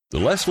The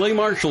Leslie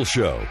Marshall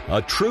Show,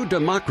 a true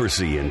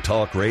democracy in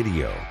talk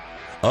radio.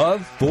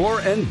 Of,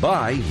 for, and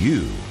by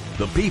you,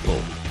 the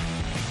people.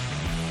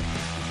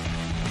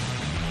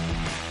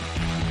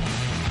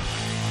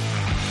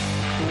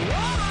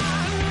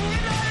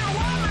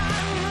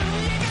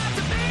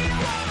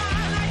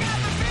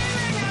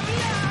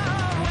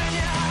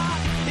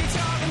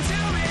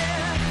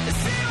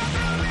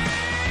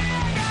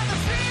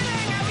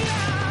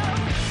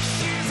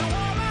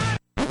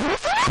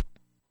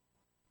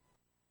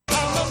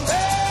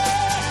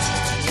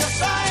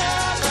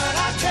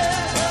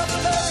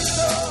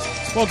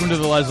 Welcome to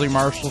the Leslie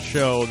Marshall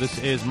Show. This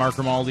is Mark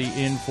Grimaldi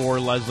in for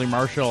Leslie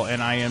Marshall,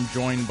 and I am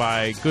joined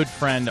by a good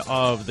friend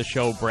of the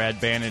show, Brad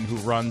Bannon, who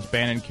runs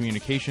Bannon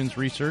Communications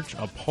Research,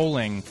 a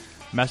polling,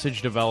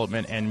 message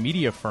development, and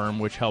media firm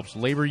which helps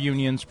labor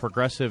unions,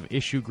 progressive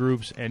issue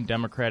groups, and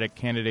Democratic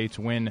candidates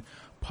win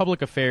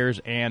public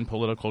affairs and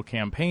political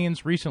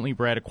campaigns. Recently,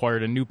 Brad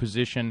acquired a new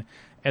position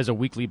as a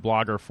weekly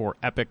blogger for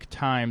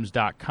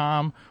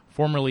EpicTimes.com.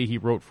 Formerly, he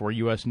wrote for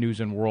U.S. News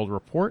and World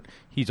Report.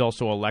 He's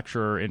also a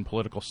lecturer in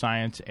political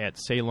science at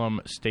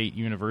Salem State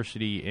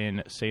University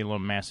in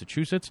Salem,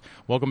 Massachusetts.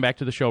 Welcome back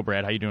to the show,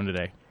 Brad. How you doing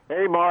today?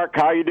 Hey, Mark.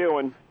 How you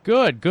doing?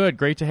 Good.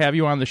 Great to have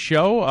you on the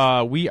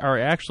show. We are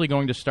actually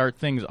going to start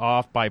things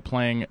off by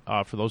playing,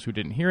 for those who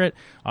didn't hear it,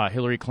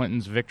 Hillary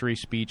Clinton's victory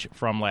speech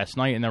from last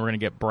night, and then we're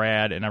going to get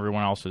Brad and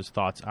everyone else's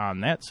thoughts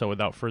on that. So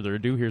without further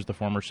ado, here's the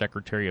former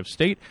Secretary of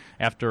State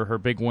after her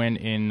big win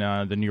in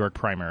the New York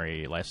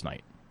primary last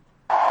night.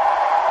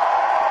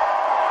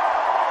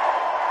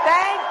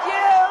 Thank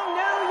you,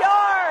 New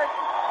York.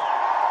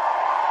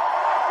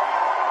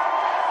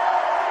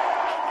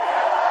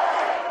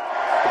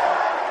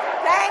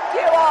 Thank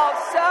you all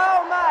so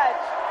much.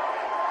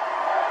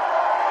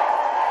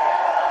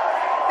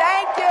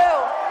 Thank you.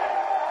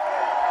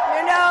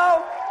 You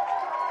know,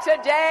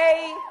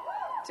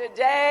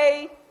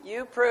 today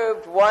you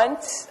proved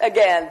once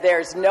again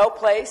there's no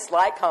place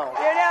like home.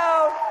 You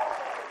know,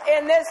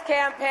 in this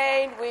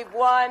campaign, we've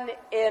won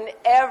in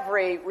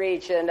every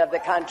region of the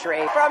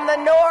country, from the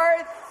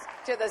north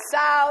to the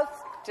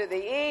south, to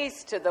the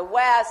east, to the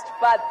west,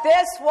 but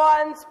this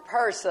one's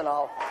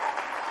personal.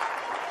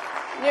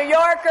 New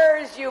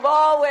Yorkers, you've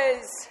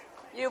always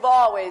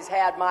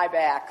had my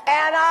back,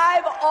 and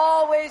I've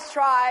always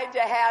tried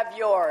to have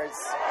yours.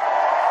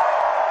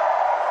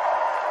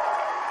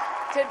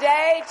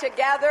 Today,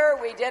 together,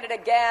 we did it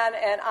again,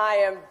 and I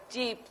am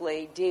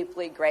deeply,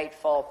 deeply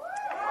grateful.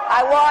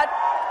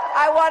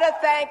 I want to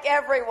thank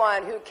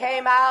everyone who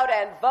came out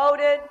and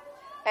voted,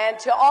 and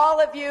to all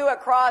of you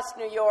across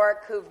New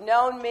York who've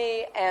known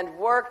me and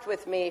worked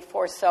with me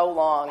for so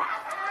long.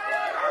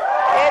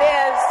 It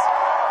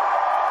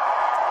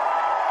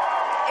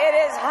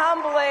is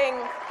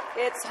humbling.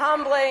 It's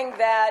humbling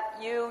that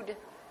you'd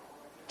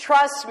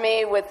trust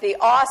me with the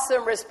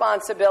awesome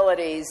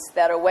responsibilities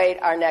that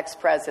await our next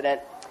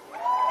president.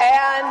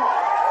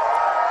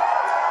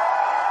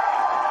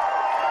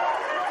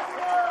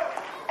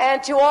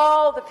 And to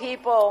all the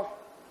people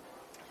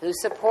who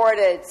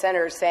supported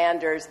Senator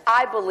Sanders,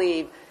 I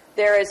believe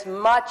there is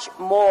much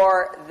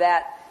more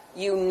that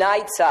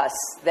unites us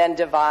than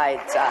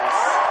divides us.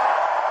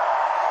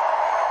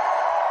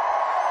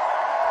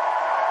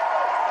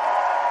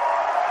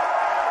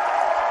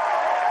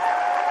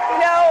 You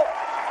know,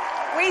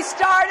 we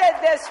started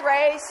this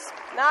race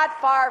not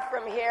far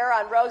from here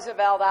on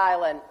Roosevelt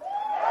Island,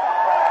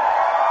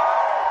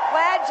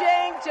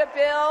 pledging to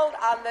build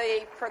on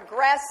the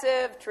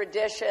progressive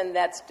tradition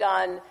that's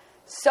done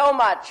so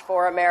much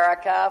for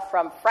America,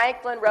 from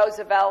Franklin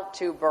Roosevelt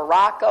to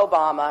Barack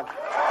Obama.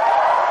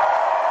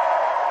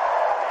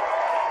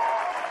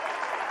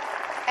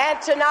 And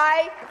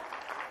tonight,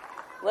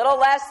 little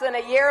less than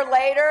a year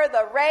later,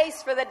 the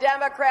race for the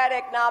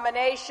Democratic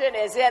nomination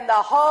is in the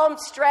home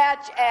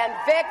stretch, and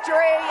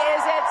victory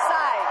is in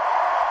sight.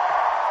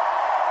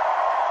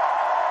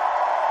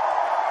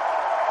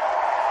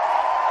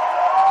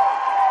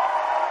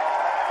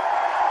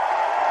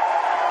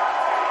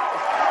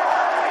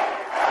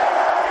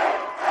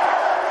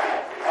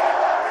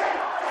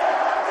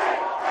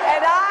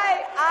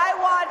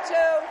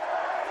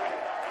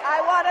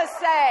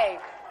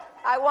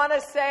 I want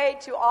to say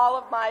to all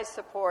of my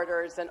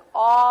supporters and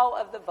all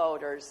of the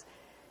voters,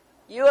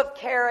 you have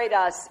carried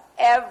us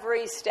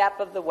every step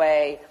of the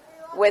way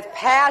with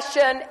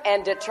passion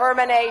and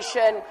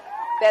determination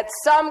that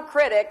some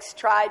critics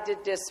tried to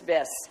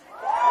dismiss.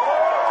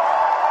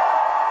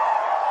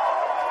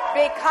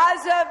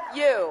 Because of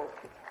you,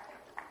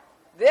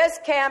 this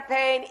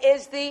campaign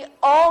is the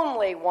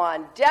only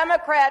one,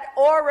 Democrat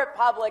or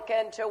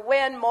Republican, to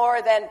win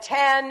more than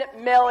 10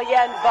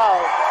 million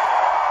votes.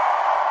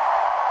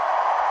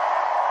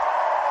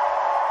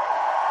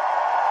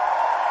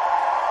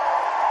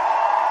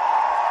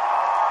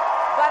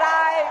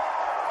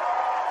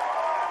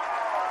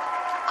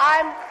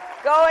 I'm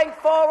going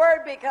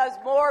forward because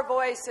more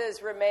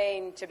voices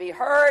remain to be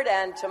heard,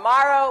 and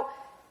tomorrow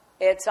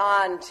it's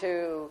on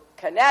to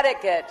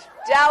Connecticut,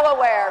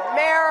 Delaware,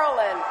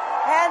 Maryland,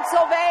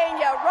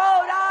 Pennsylvania,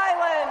 Rhode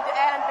Island,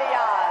 and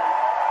beyond.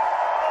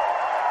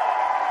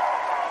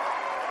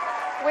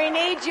 We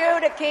need you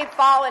to keep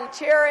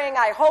volunteering.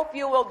 I hope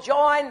you will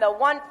join the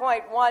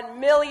 1.1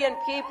 million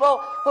people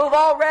who've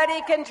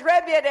already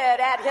contributed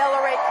at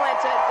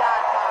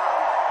HillaryClinton.com.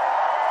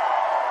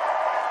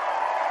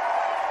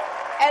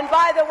 And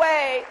by the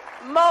way,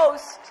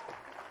 most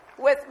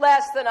with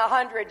less than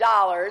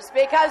 $100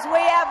 because we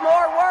have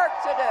more work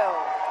to do.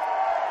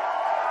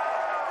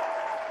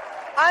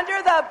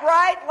 Under the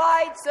bright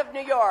lights of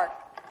New York,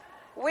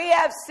 we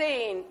have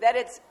seen that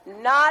it's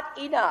not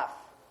enough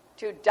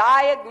to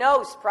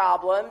diagnose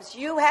problems.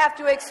 You have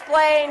to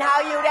explain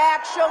how you'd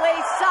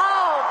actually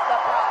solve the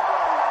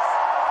problems.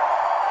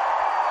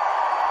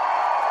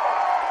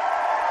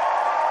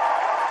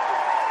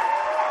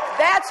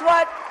 That's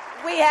what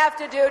we have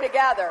to do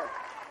together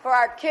for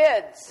our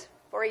kids,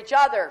 for each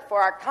other,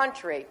 for our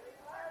country.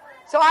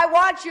 So I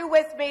want you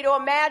with me to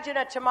imagine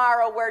a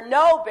tomorrow where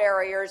no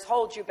barriers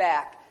hold you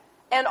back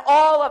and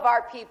all of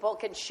our people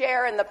can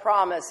share in the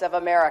promise of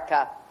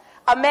America.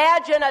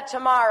 Imagine a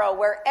tomorrow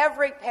where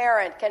every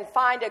parent can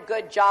find a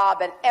good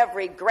job and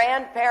every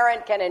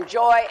grandparent can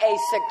enjoy a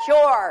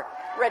secure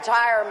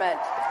retirement.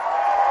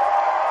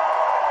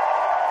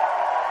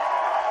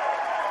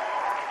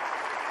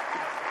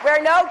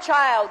 Where no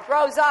child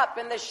grows up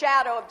in the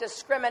shadow of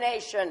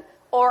discrimination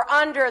or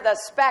under the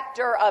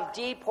specter of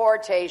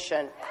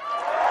deportation.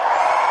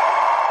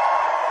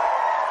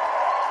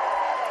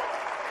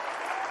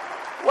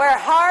 Where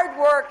hard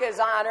work is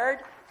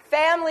honored,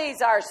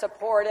 families are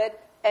supported,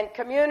 and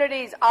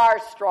communities are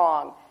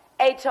strong.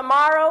 A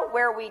tomorrow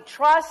where we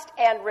trust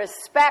and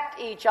respect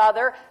each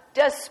other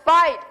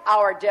despite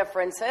our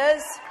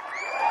differences.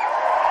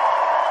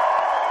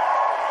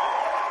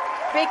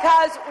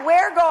 Because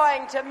we're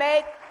going to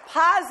make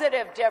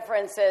positive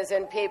differences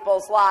in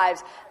people's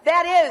lives.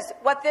 That is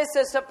what this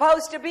is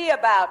supposed to be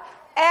about,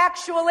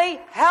 actually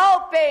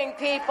helping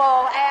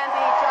people and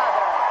each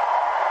other.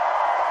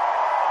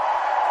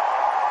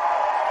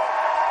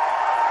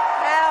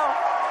 Now,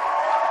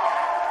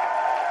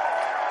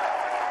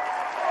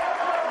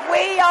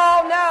 we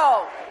all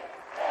know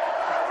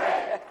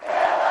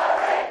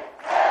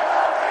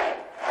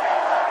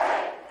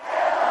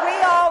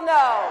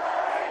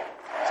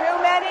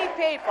too many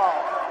people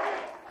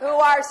who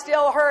are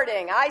still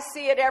hurting. I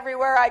see it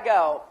everywhere I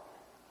go.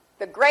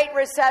 The Great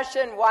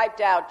Recession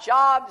wiped out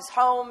jobs,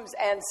 homes,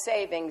 and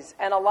savings,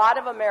 and a lot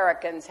of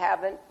Americans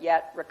haven't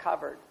yet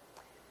recovered.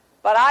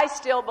 But I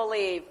still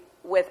believe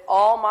with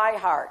all my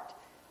heart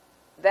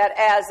that,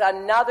 as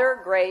another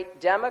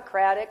great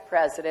Democratic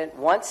president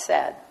once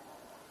said,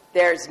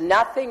 there's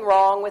nothing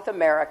wrong with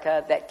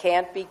America that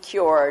can't be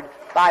cured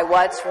by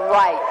what's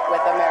right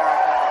with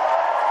America.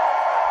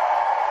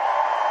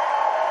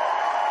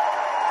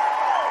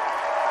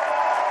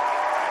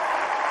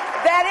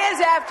 That is,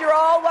 after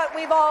all, what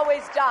we've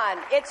always done.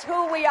 It's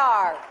who we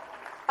are.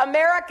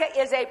 America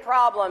is a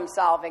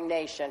problem-solving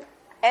nation.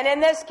 And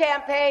in this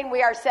campaign,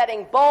 we are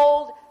setting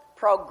bold,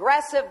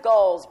 progressive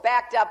goals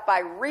backed up by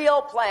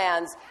real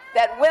plans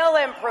that will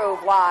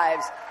improve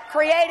lives,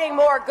 creating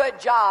more good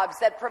jobs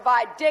that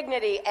provide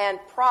dignity and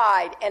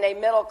pride in a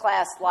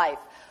middle-class life,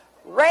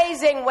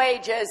 raising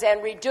wages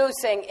and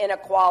reducing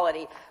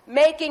inequality,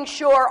 making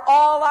sure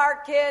all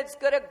our kids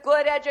get a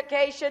good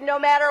education no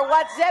matter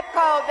what zip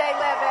code they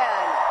live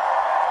in.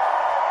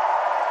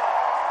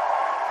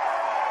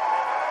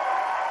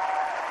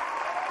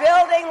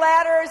 Building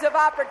ladders of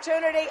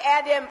opportunity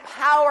and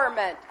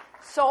empowerment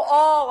so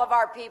all of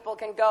our people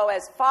can go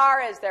as far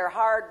as their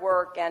hard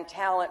work and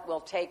talent will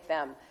take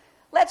them.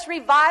 Let's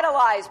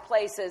revitalize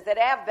places that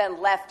have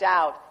been left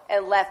out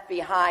and left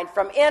behind,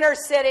 from inner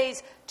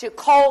cities to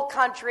coal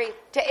country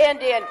to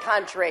Indian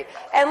country.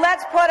 And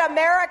let's put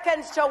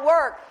Americans to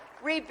work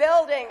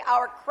rebuilding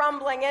our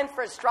crumbling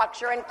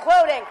infrastructure,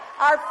 including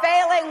our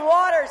failing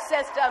water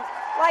systems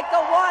like the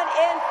one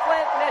in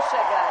Flint,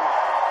 Michigan.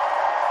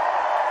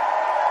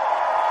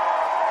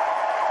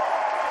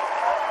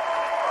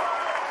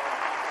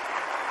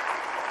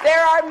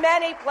 There are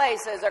many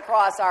places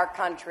across our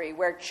country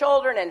where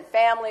children and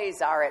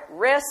families are at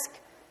risk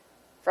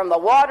from the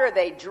water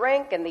they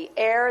drink and the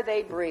air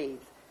they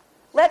breathe.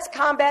 Let's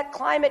combat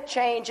climate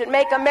change and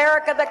make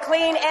America the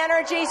clean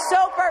energy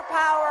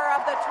superpower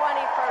of the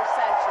 21st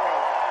century.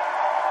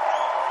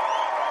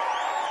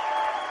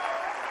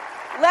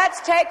 Let's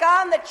take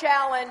on the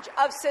challenge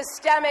of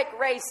systemic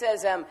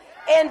racism.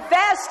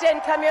 Invest in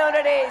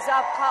communities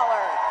of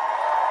color.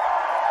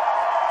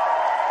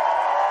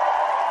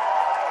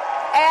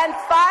 And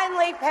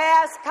finally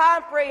pass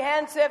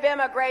comprehensive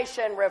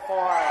immigration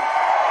reform.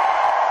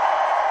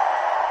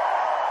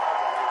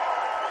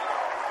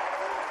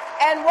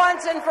 And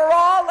once and for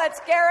all,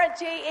 let's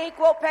guarantee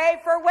equal pay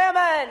for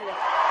women.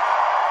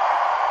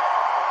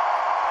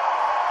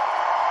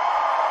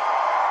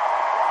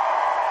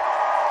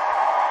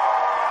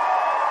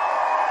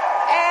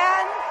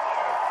 And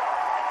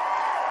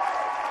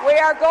we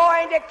are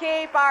going to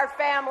keep our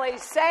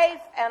families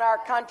safe and our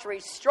country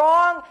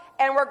strong,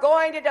 and we're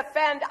going to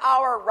defend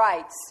our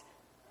rights.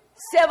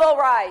 Civil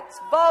rights,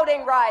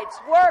 voting rights,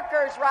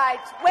 workers'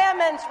 rights,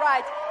 women's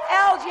rights,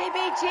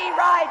 LGBT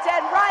rights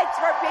and rights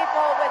for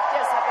people with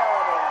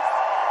disabilities.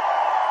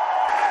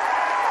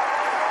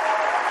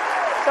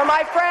 So,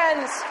 my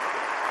friends,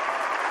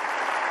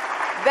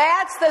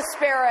 that's the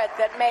spirit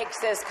that makes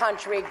this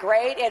country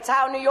great. It's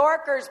how New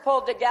Yorkers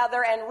pulled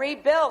together and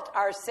rebuilt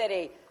our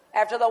city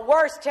after the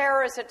worst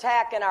terrorist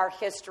attack in our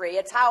history.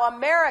 It's how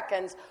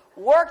Americans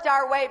worked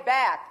our way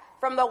back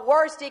from the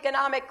worst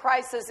economic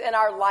crisis in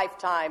our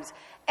lifetimes.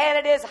 And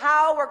it is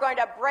how we're going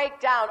to break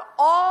down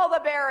all the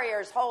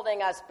barriers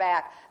holding us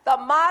back. The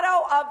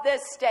motto of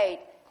this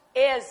state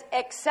is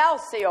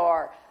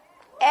Excelsior,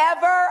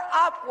 ever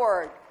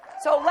upward.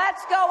 So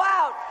let's go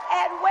out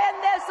and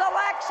win this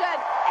election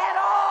and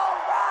all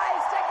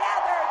rise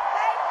together.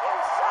 Thank you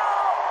so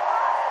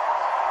much.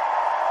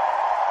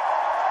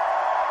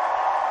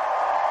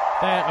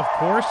 That, of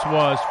course,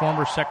 was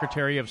former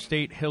Secretary of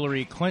State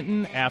Hillary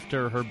Clinton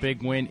after her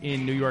big win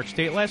in New York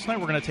State last night.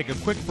 We're going to take a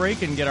quick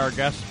break and get our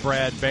guest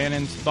Brad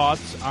Bannon's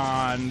thoughts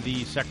on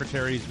the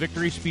Secretary's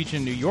victory speech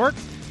in New York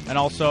and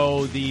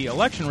also the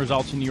election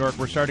results in New York.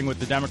 We're starting with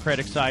the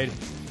Democratic side.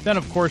 Then,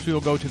 of course, we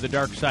will go to the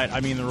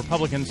the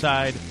Republican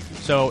side.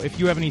 So if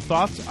you have any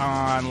thoughts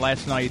on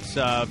last night's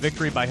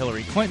victory by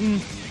Hillary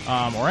Clinton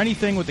or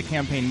anything with the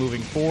campaign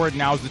moving forward,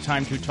 now's the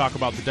time to talk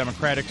about the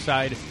Democratic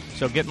side.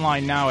 So get in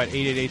line now at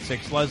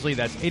 8886-LESLIE.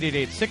 That's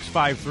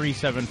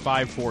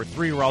 888-653-7543.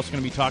 We're also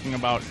going to be talking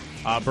about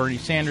Bernie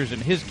Sanders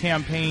and his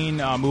campaign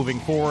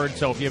moving forward.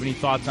 So if you have any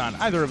thoughts on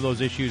either of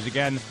those issues,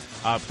 again,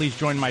 please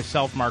join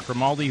myself, Mark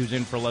Grimaldi, who's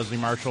in for Leslie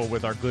Marshall,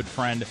 with our good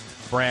friend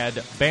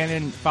Brad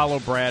Bannon. Follow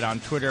Brad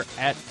on Twitter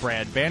at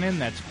Brad Bannon.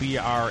 That's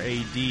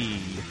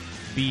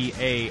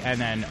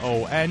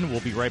BradBannon. We'll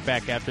be right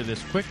back after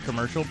this quick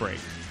commercial break.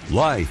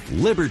 Life,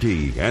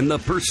 liberty, and the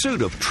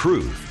pursuit of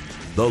truth.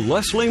 The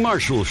Leslie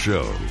Marshall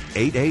Show,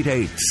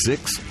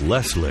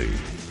 888-6-LESLIE.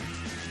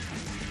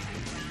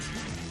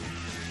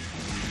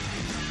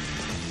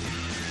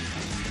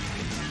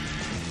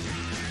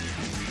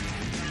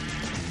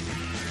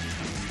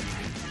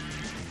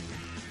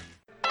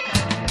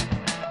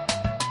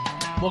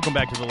 Welcome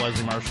back to the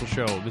Leslie Marshall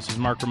Show. This is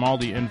Mark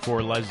Grimaldi in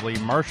for Leslie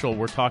Marshall.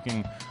 We're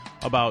talking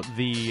about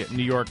the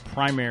New York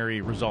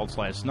primary results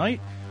last night.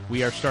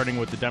 We are starting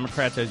with the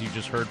Democrats, as you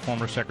just heard,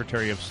 former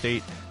Secretary of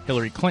State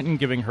Hillary Clinton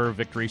giving her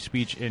victory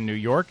speech in New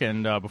York.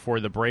 And before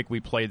the break,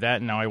 we played that.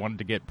 And now I wanted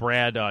to get,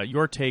 Brad,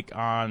 your take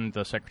on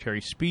the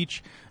Secretary's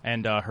speech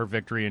and her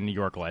victory in New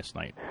York last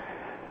night.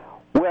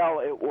 Well,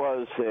 it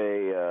was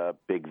a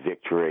big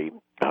victory.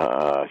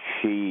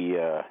 She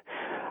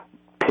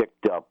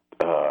picked up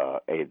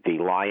the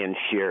lion's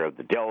share of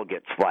the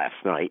delegates last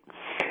night.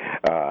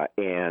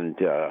 And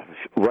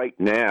right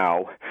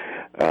now,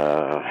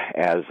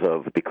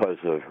 because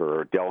of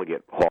her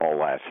delegate haul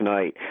last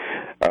night,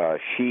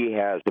 she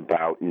has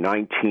about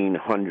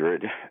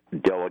 1,900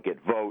 delegate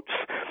votes,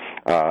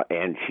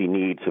 and she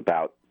needs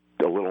about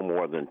a little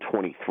more than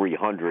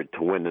 2,300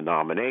 to win the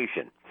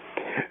nomination.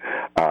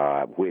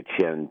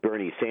 And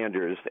Bernie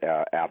Sanders,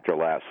 after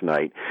last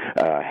night,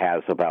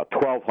 has about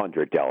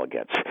 1,200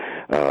 delegates.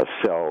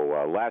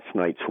 So last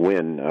night's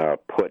win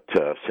put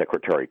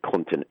Secretary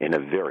Clinton in a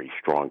very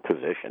strong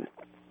position.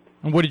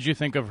 And what did you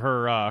think of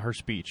her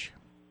speech?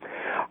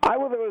 I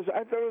thought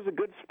it was a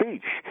good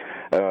speech.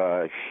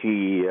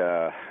 She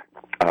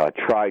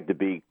tried to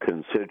be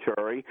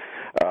conciliatory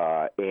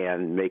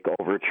and make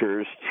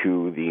overtures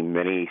to the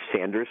many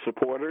Sanders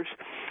supporters.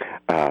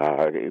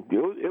 It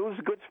was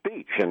a good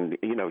speech, and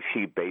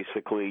she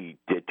basically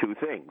did two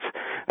things.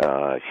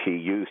 She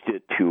used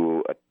it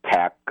to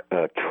attack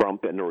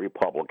Trump and the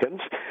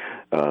Republicans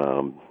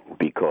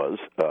because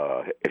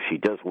if she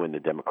does win the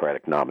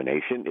Democratic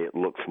nomination, it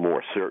looks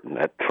more certain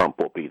that Trump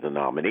will be the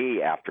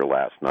nominee after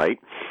last night.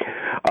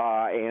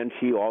 And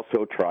she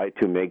also tried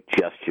to make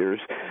gestures,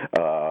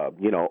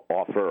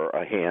 offer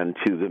a hand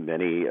to the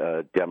many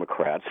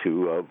Democrats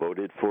who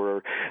voted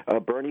for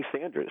Bernie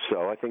Sanders.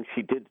 So I think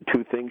she did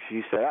two things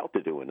she set out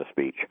to do in the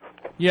speech.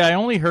 Yeah, I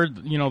only heard,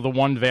 the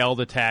one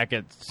veiled attack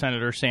at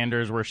Senator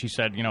Sanders where she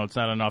said, it's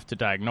not enough to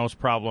diagnose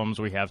problems,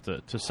 we have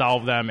to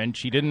solve them, and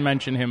she didn't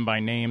mention him by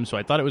name, so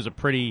I thought it was a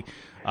pretty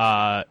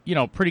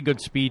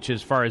good speech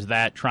as far as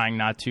that, trying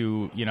not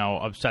to,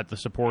 upset the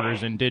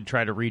supporters, and did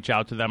try to reach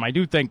out to them. I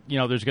do think,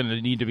 there's going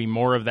to need to be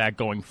more of that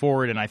going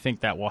forward, and I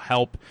think that will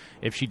help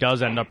if she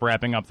does end up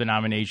wrapping up the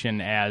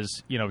nomination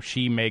as,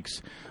 she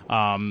makes,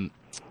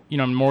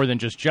 more than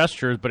just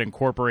gestures, but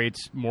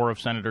incorporates more of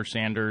Senator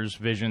Sanders'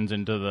 visions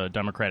into the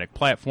Democratic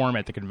platform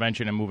at the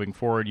convention and moving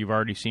forward. You've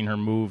already seen her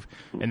move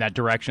in that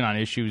direction on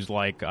issues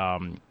like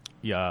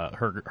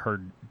her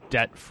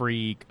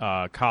debt-free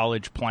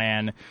college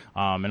plan,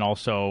 and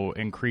also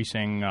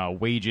increasing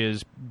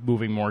wages,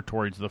 moving more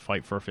towards the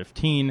fight for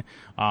 15,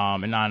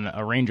 and on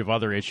a range of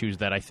other issues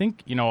that I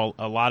think,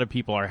 a lot of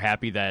people are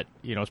happy that,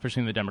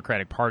 especially in the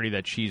Democratic Party,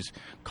 that she's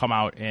come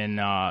out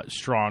in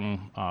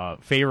strong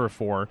favor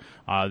for.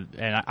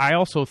 And I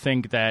also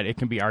think that it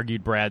can be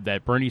argued, Brad,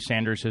 that Bernie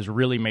Sanders has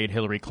really made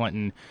Hillary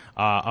Clinton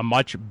a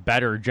much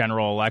better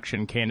general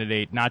election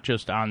candidate, not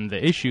just on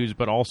the issues,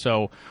 but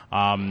also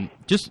I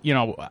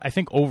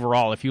think overall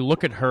overall, if you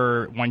look at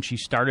her when she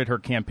started her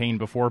campaign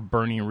before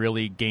Bernie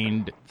really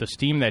gained the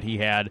steam that he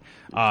had,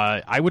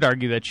 I would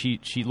argue that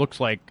she looks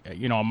like,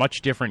 you know, a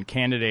much different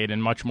candidate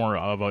and much more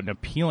of an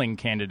appealing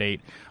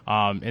candidate.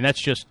 And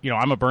that's just, you know,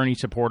 I'm a Bernie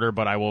supporter,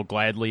 but I will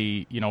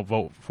gladly, you know,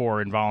 vote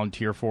for and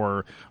volunteer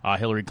for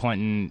Hillary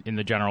Clinton in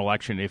the general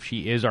election if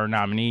she is our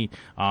nominee.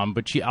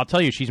 But I'll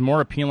tell you, she's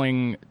more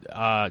appealing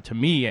to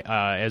me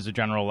as a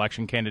general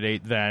election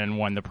candidate than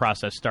when the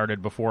process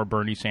started before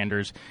Bernie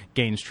Sanders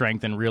gained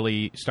strength and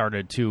really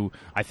started to,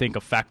 I think,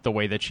 affect the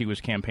way that she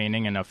was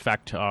campaigning and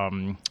affect, you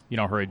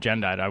know, her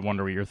agenda. I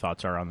wonder what your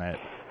thoughts are on that.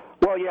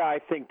 Well, yeah, I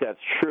think that's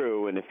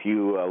true. And if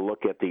you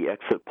look at the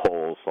exit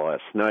polls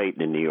last night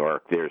in New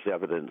York, there's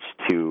evidence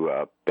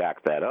to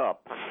back that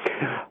up.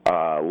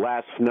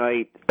 Last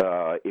night,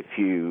 if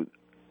you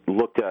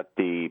looked at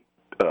the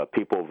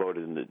people who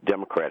voted in the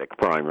Democratic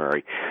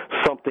primary,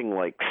 something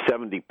like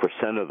 70%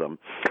 of them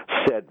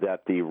said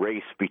that the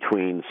race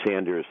between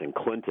Sanders and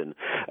Clinton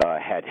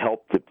had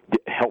helped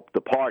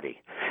the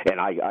party, and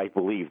I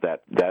believe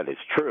that is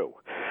true.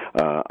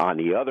 On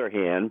the other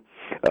hand,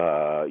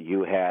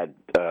 you had,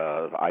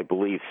 I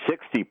believe,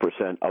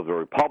 60% of the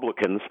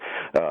Republicans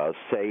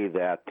say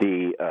that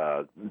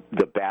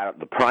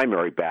the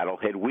primary battle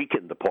had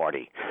weakened the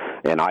party,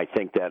 and I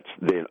think that's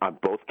on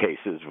both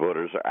cases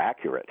voters are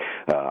accurate.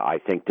 I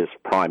think this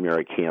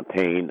primary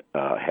campaign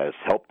has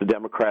helped the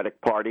Democratic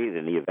Party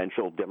and the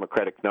eventual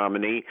Democratic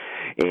nominee,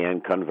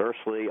 and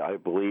conversely, I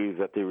believe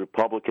that the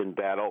Republican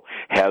battle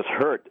has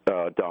hurt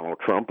Donald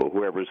Trump or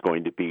whoever is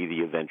going to be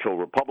the eventual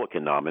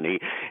Republican nominee,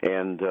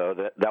 and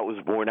that was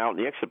borne out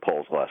in the exit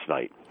polls last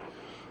night.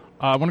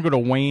 I want to go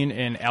to Wayne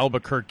in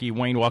Albuquerque.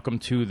 Wayne, welcome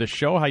to the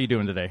show. How you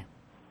doing today?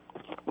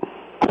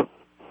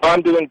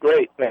 I'm doing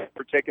great. Thanks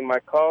for taking my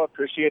call.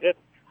 Appreciate it.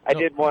 I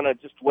did want to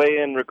just weigh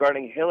in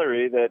regarding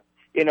Hillary that,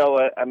 you know,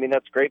 I mean,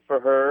 that's great for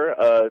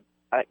her.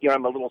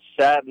 I'm a little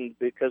saddened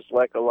because,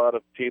 like a lot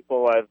of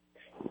people, I've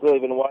really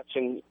been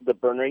watching the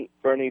Bernie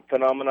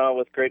phenomenon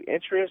with great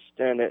interest,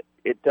 and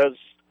it does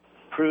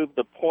prove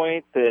the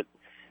point that,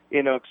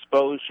 you know,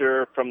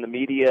 exposure from the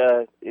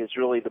media is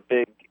really the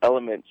big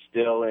element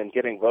still in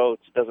getting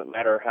votes. It doesn't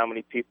matter how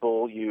many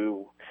people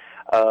you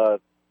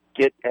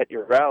get at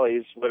your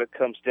rallies. What it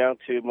comes down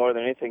to more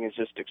than anything is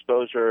just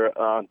exposure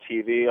on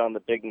TV, on the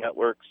big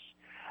networks.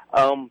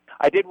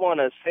 I did want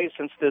to say,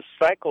 since this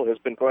cycle has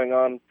been going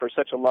on for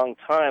such a long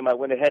time, I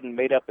went ahead and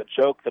made up a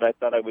joke that I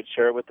thought I would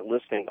share with the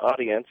listening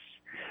audience.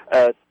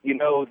 You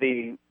know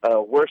the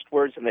worst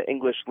words in the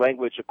English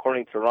language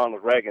according to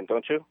Ronald Reagan,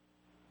 don't you?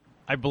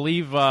 I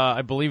believe,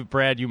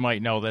 Brad, you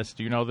might know this.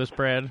 Do you know this,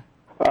 Brad?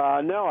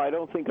 No, I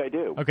don't think I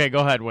do. Okay, go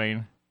ahead,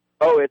 Wayne.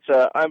 Oh, it's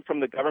I'm from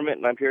the government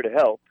and I'm here to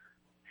help.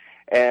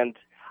 And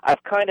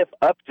I've kind of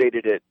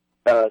updated it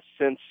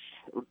since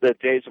the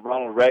days of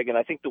Ronald Reagan.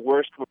 I think the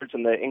worst words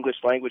in the English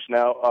language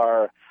now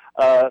are,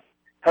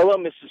 hello,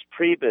 Mrs.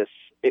 Priebus.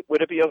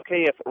 Would it be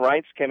okay if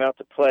Reince came out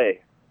to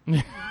play?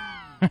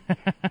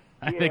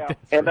 I think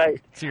that's and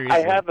right. I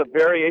have a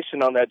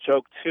variation on that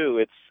joke, too.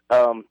 It's,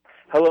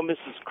 hello,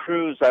 Mrs.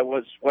 Cruz. I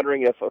was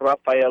wondering if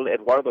Rafael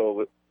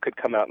Eduardo could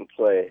come out and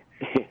play.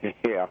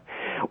 Yeah.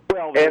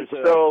 Well, there's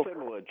a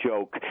similar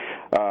joke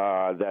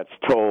that's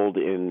told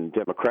in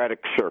Democratic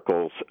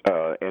circles,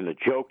 and the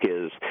joke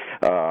is,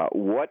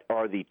 what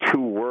are the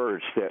two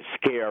words that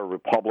scare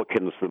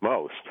Republicans the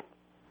most?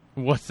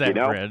 What's that,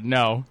 Brad?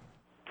 No.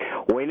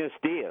 Buenos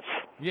dias.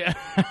 Yeah.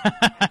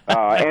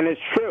 And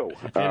it's true.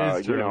 It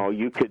is true. You know,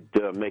 you could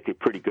make a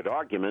pretty good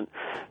argument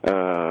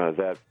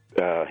that,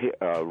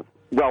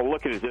 well,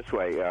 look at it this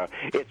way.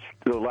 It's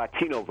the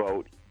Latino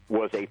vote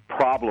was a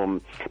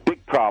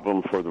big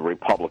problem for the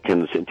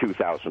Republicans in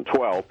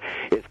 2012.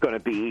 It's going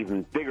to be an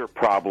even bigger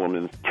problem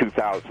in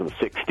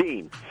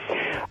 2016.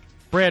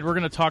 Brad, we're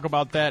going to talk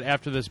about that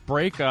after this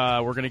break.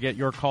 We're going to get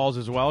your calls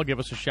as well. Give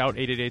us a shout,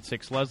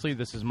 888-6-LESLIE.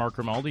 This is Mark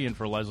Grimaldi in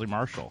for Leslie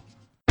Marshall.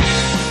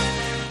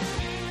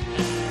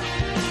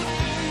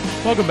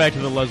 Welcome back to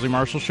the Leslie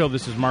Marshall Show.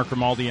 This is Mark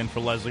Grimaldi in for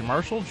Leslie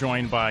Marshall,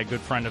 joined by a good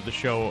friend of the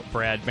show,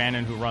 Brad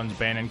Bannon, who runs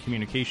Bannon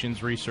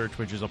Communications Research,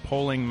 which is a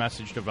polling,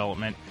 message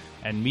development,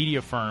 and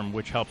media firm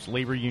which helps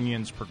labor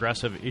unions,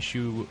 progressive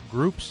issue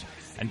groups,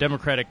 and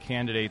Democratic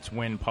candidates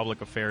win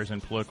public affairs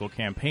and political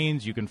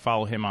campaigns. You can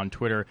follow him on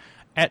Twitter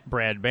at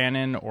Brad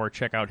Bannon or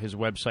check out his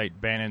website,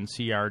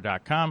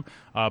 bannoncr.com.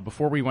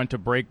 Before we went to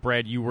break,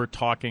 Brad, you were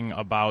talking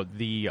about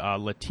the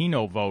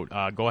Latino vote.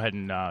 Go ahead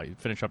and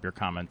finish up your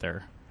comment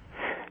there.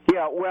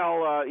 Yeah,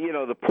 well, you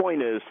know, the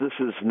point is this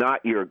is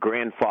not your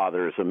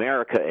grandfather's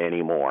America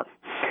anymore.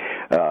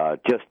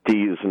 Just to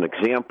use an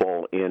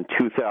example, in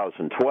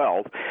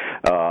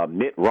 2012,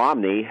 Mitt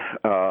Romney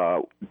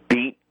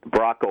beat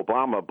Barack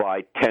Obama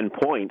by 10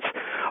 points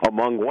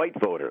among white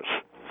voters.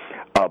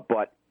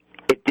 But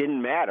it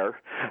didn't matter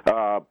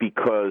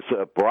because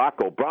Barack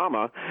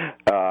Obama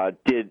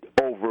did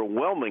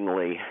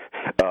overwhelmingly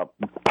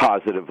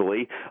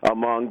positively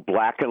among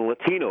black and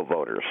Latino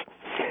voters.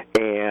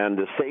 And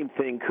the same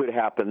thing could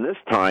happen this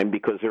time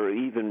because there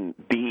will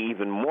be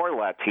even more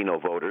Latino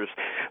voters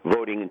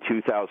voting in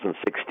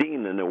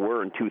 2016 than there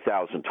were in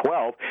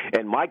 2012.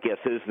 And my guess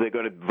is they're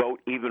going to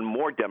vote even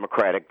more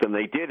Democratic than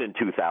they did in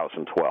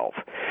 2012.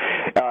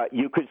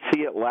 You could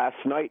see it last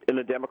night in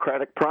the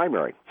Democratic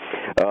primary.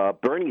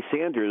 Bernie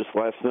Sanders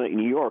last night in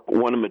New York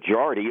won a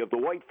majority of the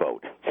white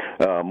vote.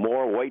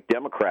 More white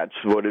Democrats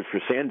voted for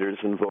Sanders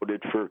than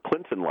voted for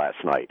Clinton last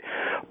night.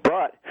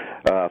 But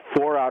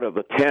 4 out of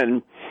the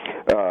 10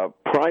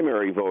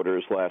 primary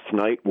voters last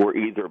night were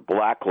either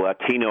black,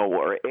 Latino,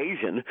 or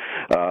Asian,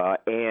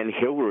 and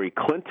Hillary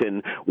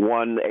Clinton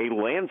won a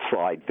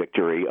landslide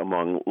victory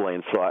among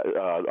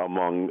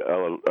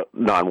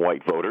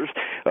non-white voters,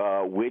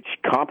 which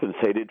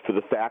compensated for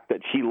the fact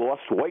that she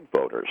lost white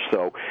voters.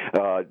 So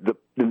the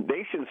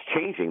nation's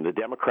changing. The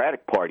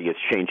Democratic Party is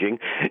changing,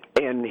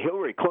 and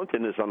Hillary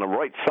Clinton is on the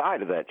right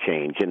side of that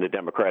change in the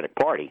Democratic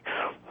Party.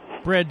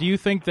 Brad, do you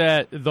think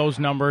that those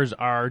numbers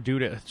are due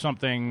to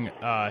something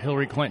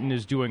Hillary Clinton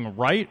is doing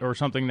right or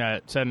something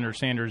that Senator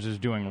Sanders is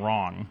doing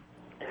wrong?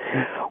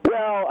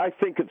 Well, I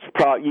think it's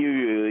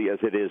usually, as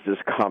it is, this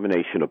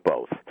combination of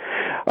both.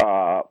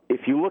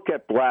 If you look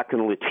at black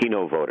and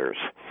Latino voters,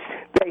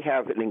 they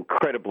have an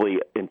incredibly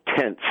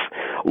intense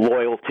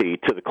loyalty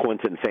to the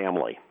Clinton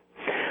family.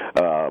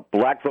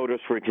 Black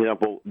voters, for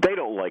example, they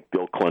don't like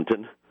Bill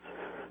Clinton.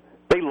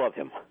 They love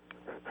him.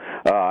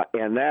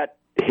 And that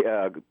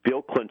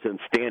Bill Clinton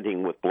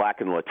standing with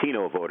black and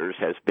Latino voters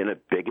has been a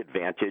big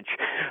advantage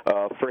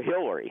for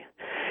Hillary.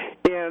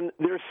 And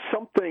there's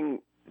something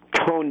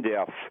tone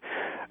deaf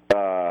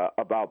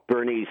about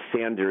Bernie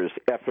Sanders'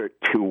 effort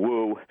to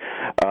woo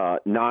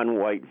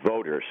non-white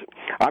voters.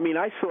 I mean,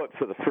 I saw it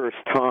for the first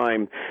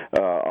time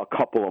a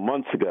couple of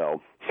months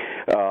ago.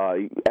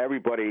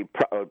 Everybody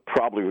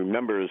probably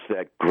remembers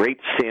that great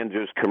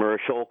Sanders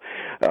commercial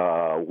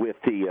with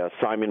the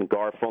Simon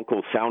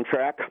Garfunkel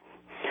soundtrack.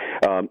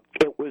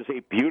 It was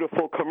a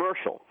beautiful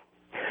commercial.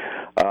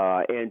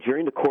 And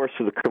during the course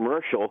of the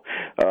commercial,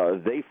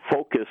 they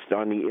focused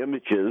on the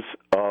images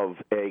of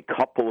a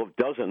couple of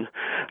dozen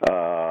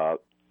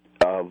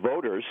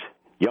voters,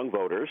 young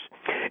voters,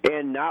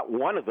 and not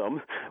one of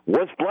them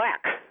was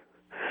black.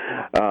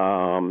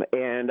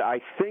 And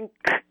I think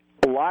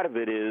a lot of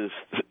it is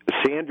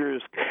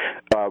Sanders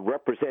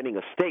representing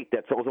a state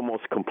that's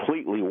almost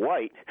completely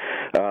white.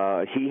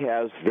 He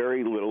has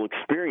very little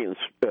experience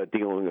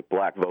dealing with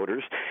black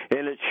voters,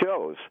 and it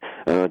shows.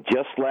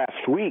 Just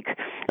last week,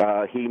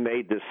 he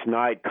made this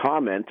snide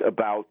comment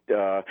about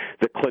the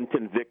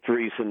Clinton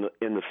victories in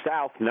the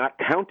South not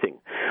counting.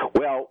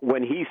 Well,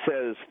 when he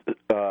says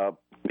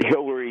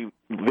Hillary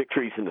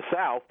victories in the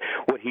South,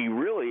 what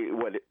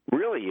it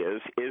really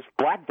is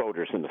black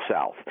voters in the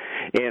South.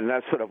 And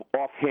that sort of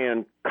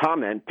offhand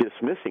comment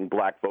dismissing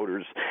black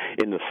voters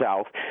in the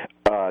South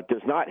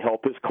does not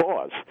help his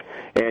cause.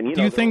 And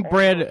do you think,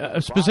 Brad,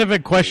 a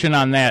specific question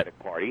on that?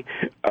 Party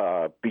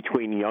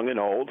between young and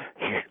old.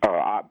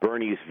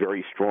 Bernie's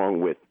very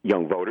strong with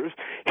young voters.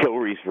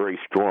 Hillary's very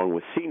strong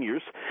with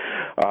seniors.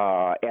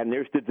 And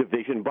there's the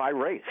division by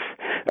race.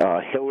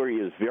 Hillary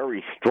is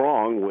very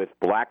strong with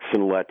blacks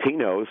and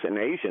Latinos and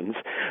Asians,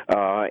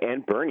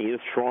 and Bernie is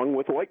strong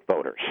with white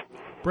voters.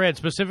 Brad,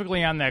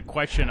 specifically on that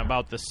question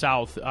about the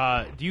South,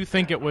 do you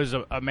think it was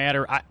a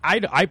matter?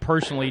 I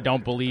personally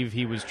don't believe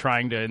he was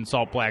trying to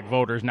insult black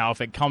voters. Now,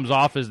 if it comes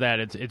off as that,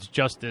 it's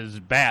just as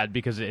bad,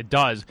 because it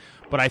does.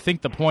 But I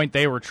think the point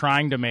they were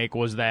trying to make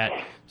was that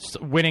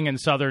winning in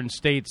southern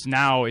states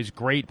now is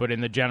great, but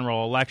in the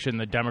general election,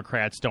 the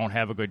Democrats don't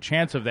have a good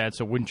chance of that.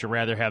 So wouldn't you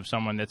rather have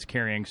someone that's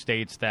carrying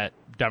states that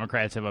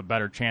Democrats have a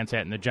better chance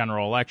at in the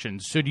general election?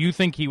 So do you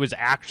think he was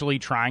actually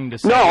trying to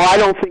say... No, I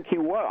don't think he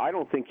was. I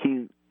don't think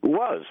he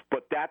was,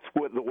 but that's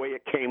the way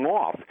it came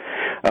off.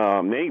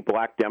 Many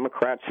black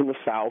Democrats in the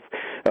South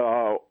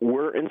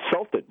were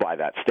insulted by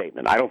that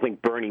statement. I don't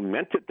think Bernie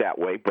meant it that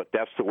way, but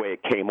that's the way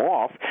it came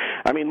off.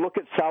 I mean, look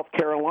at South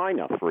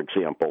Carolina, for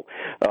example.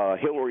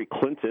 Hillary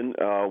Clinton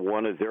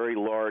won a very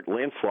large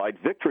landslide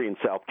victory in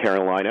South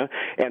Carolina,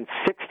 and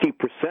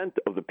 60%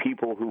 of the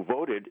people who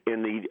voted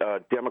in the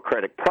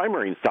Democratic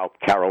primary in South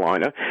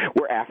Carolina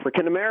were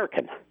African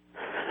American.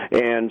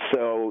 And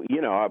so,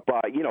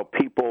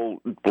 people,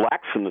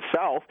 blacks in the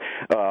South,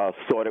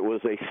 thought it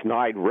was a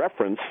snide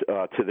reference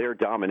to their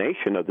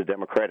domination of the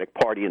Democratic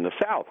Party in the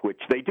South, which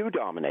they do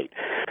dominate.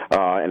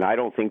 And I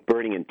don't think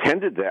Bernie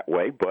intended that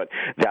way, but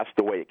that's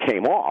the way it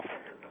came off.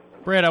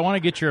 Brad, I want to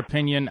get your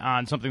opinion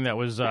on something that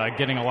was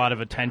getting a lot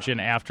of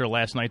attention after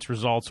last night's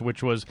results,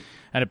 which was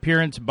an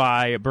appearance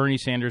by Bernie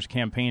Sanders'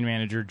 campaign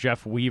manager,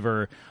 Jeff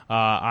Weaver,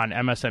 on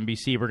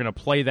MSNBC. We're going to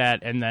play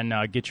that and then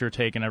get your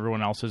take and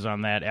everyone else's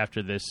on that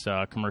after this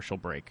commercial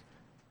break.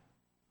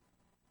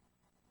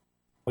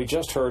 We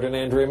just heard, and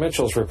Andrea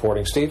Mitchell's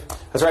reporting. Steve?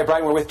 That's right,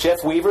 Brian. We're with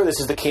Jeff Weaver. This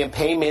is the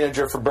campaign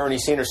manager for Bernie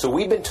Sanders. So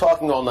we've been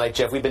talking all night,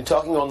 Jeff. We've been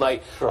talking all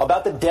night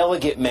about the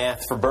delegate math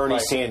for Bernie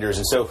Sanders.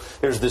 And so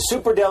there's the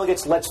super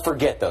delegates. Let's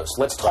forget those.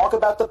 Let's talk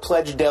about the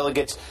pledged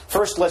delegates.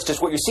 First, let's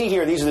just, what you see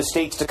here, these are the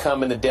states to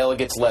come and the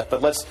delegates left.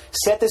 But let's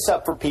set this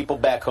up for people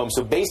back home.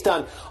 So based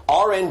on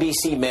our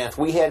NBC math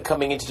we had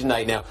coming into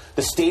tonight, now,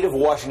 the state of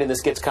Washington,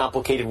 this gets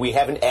complicated. We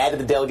haven't added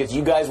the delegates.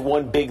 You guys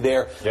won big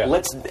there. Yeah.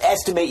 Let's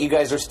estimate you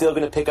guys are still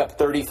going to pick up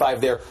 35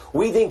 there.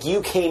 We think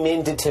you came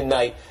into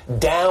tonight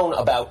down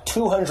about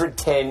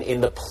 210 in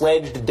the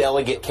pledged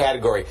delegate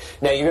category.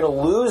 Now, you're going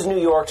to lose New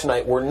York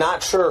tonight. We're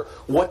not sure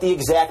what the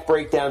exact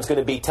breakdown is going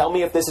to be. Tell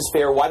me if this is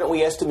fair. Why don't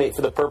we estimate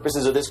for the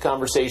purposes of this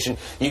conversation,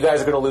 you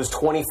guys are going to lose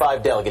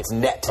 25 delegates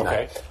net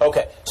tonight.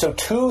 Okay, so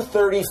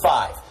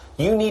 235.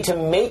 You need to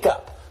make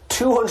up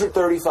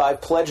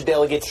 235 pledged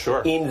delegates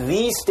in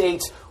these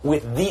states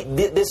with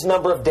this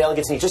number of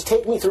delegates. And just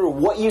take me through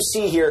what you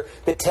see here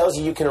that tells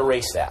you can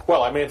erase that.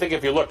 Well, I mean, I think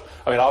if you look,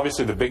 I mean,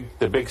 obviously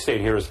the big state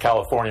here is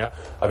California.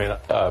 I mean,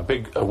 a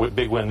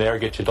big win there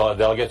gets you a lot of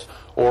delegates.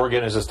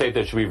 Oregon is a state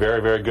that should be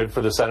very, very good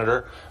for the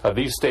senator.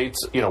 These states,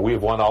 you know,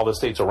 we've won all the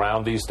states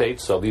around these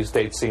states, so these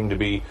states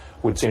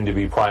would seem to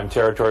be prime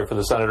territory for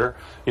the senator.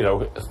 You know,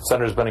 the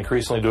senator's been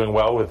increasingly doing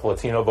well with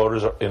Latino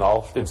voters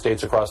in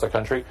states across the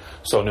country.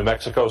 So New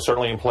Mexico is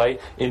certainly in play.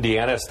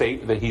 Indiana, a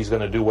state that he's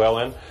going to do well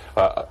in.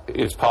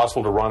 It's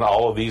possible to run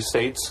all of these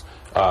states.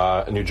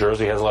 New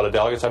Jersey has a lot of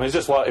delegates. I mean, it's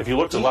just a lot. If you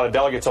looked at a lot of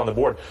delegates on the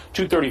board,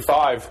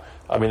 235.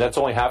 I mean, that's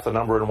only half the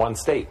number in one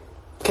state.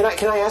 Can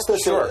I ask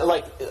this? Sure.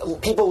 Like,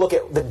 people look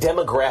at the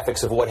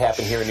demographics of what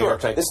happened here in New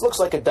York tonight. This looks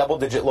like a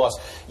double-digit loss.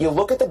 You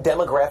look at the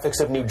demographics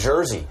of New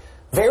Jersey,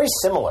 very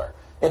similar.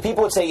 And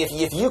people would say,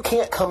 if you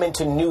can't come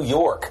into New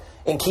York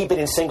and keep it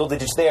in single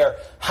digits there,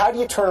 how do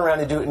you turn around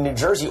and do it in New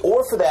Jersey?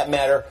 Or, for that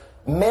matter,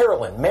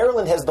 Maryland.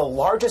 Maryland has the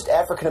largest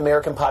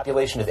African-American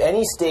population of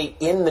any state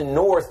in the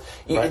North.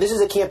 This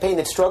is a campaign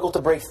that struggled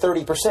to break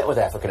 30% with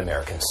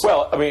African-Americans.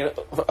 Well, I mean,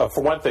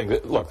 for one thing,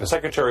 look, the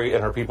Secretary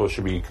and her people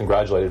should be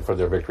congratulated for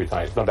their victory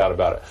tonight. No doubt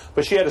about it.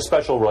 But she had a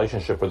special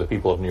relationship with the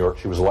people of New York.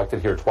 She was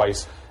elected here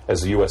twice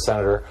as a U.S.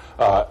 Senator.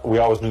 We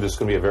always knew this was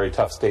going to be a very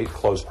tough state,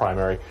 closed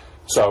primary.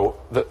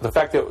 So the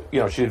fact that, you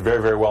know, she did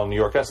very, very well in New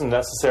York doesn't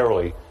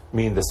necessarily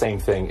mean the same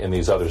thing in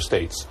these other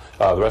states.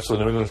 The rest of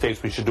the New England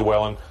states we should do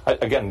well in.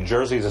 Again, New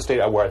Jersey is a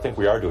state where I think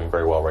we are doing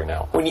very well right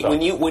now.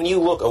 When you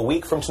look a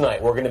week from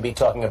tonight, we're going to be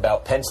talking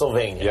about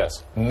Pennsylvania,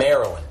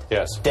 Maryland,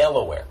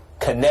 Delaware,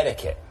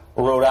 Connecticut,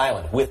 Rhode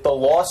Island. With the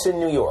loss in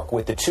New York,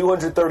 with the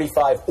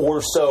 235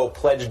 or so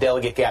pledged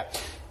delegate gap,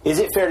 is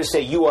it fair to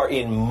say you are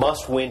in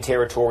must-win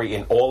territory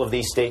in all of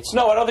these states?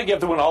 No, I don't think you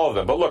have to win all of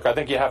them. But look, I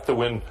think you have to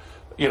win.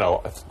 You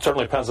know,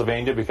 certainly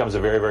Pennsylvania becomes a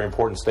very, very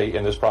important state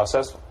in this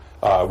process.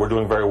 We're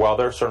doing very well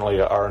there. Certainly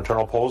our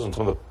internal polls and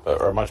some of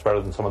are much better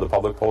than some of the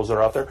public polls that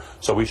are out there.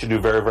 So we should do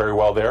very, very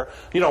well there.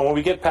 You know, when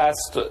we get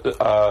past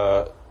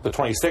the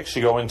 26th,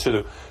 you go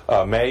into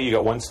May, you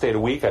got one state a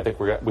week. I think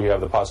we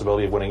have the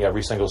possibility of winning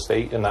every single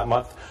state in that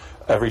month.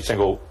 Every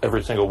single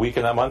week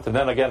in that month, and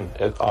then again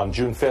on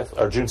June 5th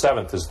or June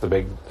 7th is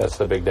that's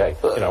the big day.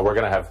 You know, we're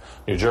going to have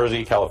New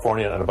Jersey,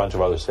 California, and a bunch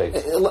of other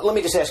states. Let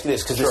me just ask you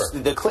this, because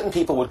the Clinton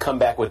people would come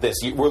back with this.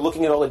 We're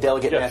looking at all the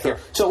delegate math here.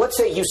 So let's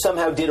say you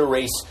somehow did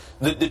erase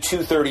the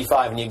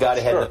 235 and you got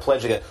ahead of the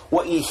pledge again.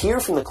 What you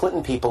hear from the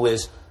Clinton people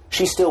is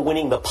she's still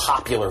winning the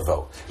popular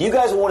vote. You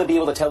guys want to be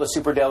able to tell the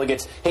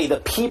superdelegates, hey,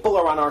 the people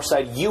are on our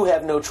side. You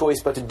have no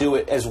choice but to do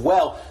it as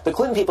well. The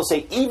Clinton people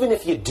say, even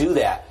if you do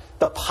that,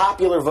 the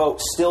popular vote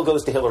still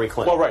goes to Hillary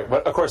Clinton. Well, right.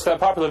 But, of course, that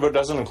popular vote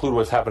doesn't include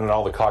what's happened in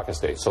all the caucus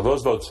states. So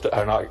those votes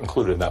are not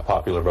included in that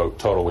popular vote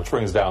total, which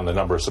brings down the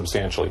number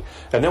substantially.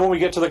 And then when we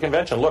get to the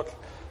convention, look,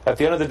 at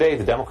the end of the day,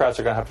 the Democrats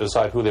are going to have to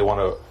decide who they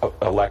want to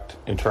elect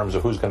in terms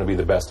of who's going to be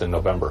the best in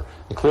November.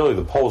 And clearly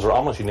the polls are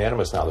almost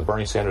unanimous now that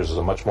Bernie Sanders is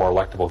a much more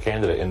electable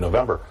candidate in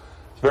November.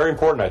 Very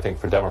important, I think,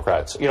 for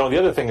Democrats. You know, the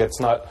other thing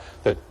that's not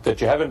that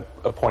you haven't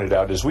pointed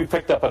out is we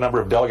picked up a number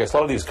of delegates. A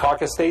lot of these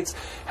caucus states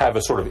have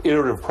a sort of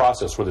iterative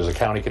process where there's a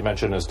county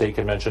convention and a state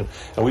convention,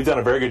 and we've done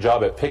a very good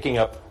job at picking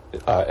up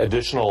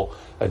additional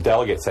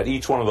delegates at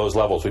each one of those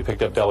levels. We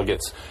picked up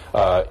delegates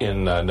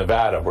in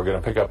Nevada. We're going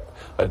to pick up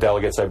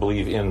delegates, I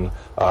believe, in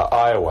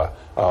Iowa,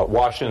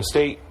 Washington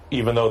State.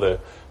 Even though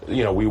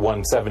we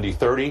won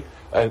 70-30,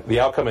 the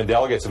outcome in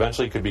delegates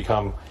eventually could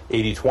become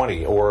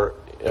 80-20, or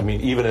I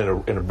mean, even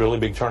in a really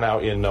big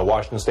turnout in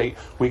Washington State,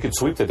 we could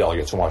sweep the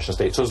delegates in Washington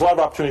State. So there's a lot of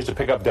opportunities to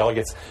pick up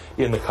delegates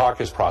in the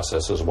caucus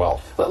process as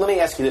well. Let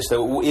me ask you this,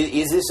 though.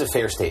 Is this a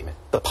fair statement?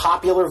 The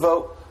popular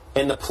vote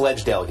and the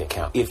pledged delegate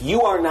count. If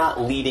you are not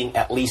leading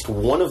at least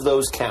one of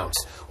those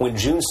counts when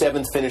June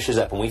 7th finishes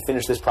up, when we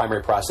finish this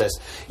primary process,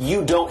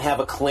 you don't have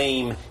a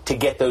claim to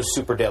get those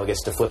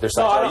superdelegates to flip their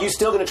sides. Are you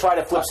still going to try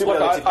to flip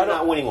superdelegates if you're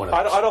not winning one of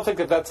those? I don't think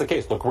that that's the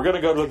case. Look, we're going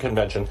to go to the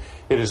convention.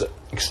 It is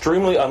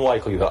extremely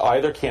unlikely that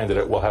either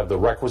candidate will have the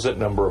requisite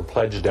number of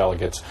pledged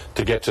delegates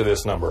to get to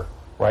this number,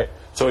 right?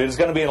 So it is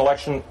going to be an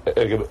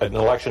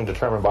election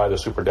determined by the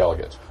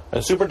superdelegates.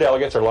 And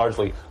superdelegates are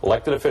largely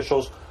elected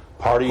officials,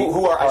 Party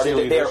who are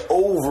party they're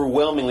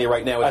overwhelmingly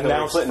right now with Hillary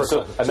Announced Clinton.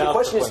 for Clinton. So the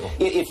question is,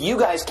 Clinton. if you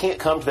guys can't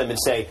come to them and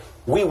say,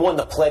 we won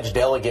the pledged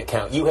delegate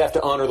count, you have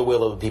to honor the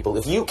will of the people.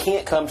 If you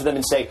can't come to them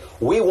and say,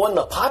 we won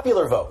the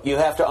popular vote, you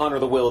have to honor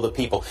the will of the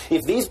people.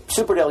 If these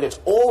superdelegates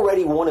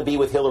already want to be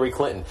with Hillary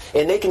Clinton,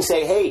 and they can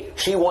say, hey,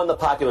 she won the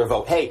popular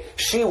vote, hey,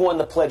 she won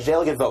the pledged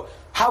delegate vote,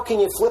 how can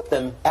you flip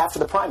them after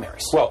the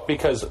primaries? Well,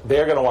 because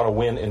they're going to want to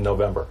win in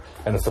November.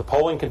 And if the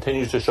polling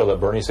continues to show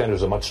that Bernie Sanders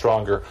is a much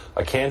stronger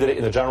candidate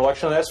in the general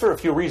election, and that's for a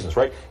few reasons,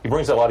 right? He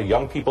brings a lot of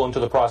young people into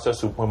the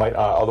process who might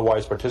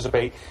otherwise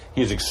participate.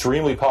 He is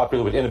extremely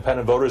popular with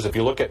independent voters. If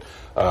you look at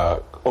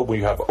when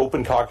you have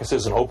open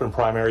caucuses and open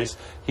primaries,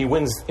 he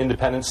wins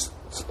independents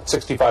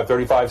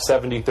 65-35,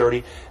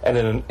 70-30.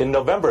 And in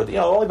November,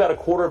 only about a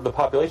quarter of the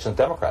population is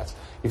Democrats.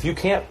 If you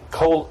can't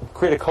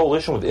create a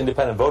coalition with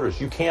independent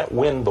voters, you can't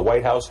win the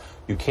White House,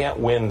 you can't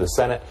win the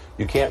Senate,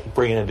 you can't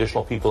bring in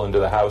additional people into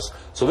the House.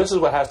 So this is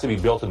what has to be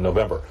built in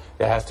November.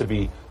 It has to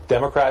be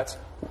Democrats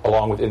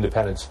along with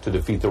independents to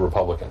defeat the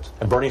Republicans.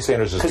 And Bernie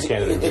Sanders is the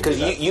candidate. Because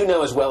you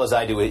know as well as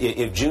I do,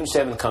 if June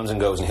 7th comes and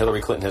goes and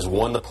Hillary Clinton has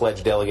won the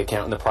pledged delegate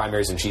count in the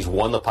primaries and she's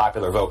won the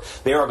popular vote,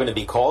 there are going to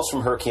be calls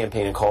from her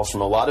campaign and calls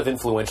from a lot of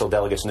influential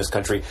delegates in this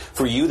country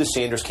for you, the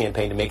Sanders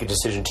campaign, to make a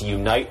decision to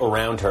unite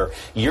around her.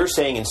 You're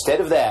saying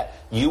instead of that,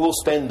 you will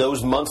spend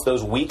those months,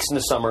 those weeks in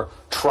the summer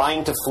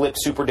trying to flip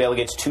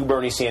superdelegates to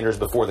Bernie Sanders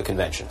before the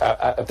convention.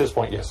 At this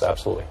point, yes,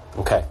 absolutely.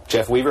 Okay.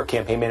 Jeff Weaver,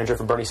 campaign manager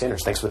for Bernie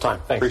Sanders. Thanks for the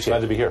time. Thanks. Appreciate Glad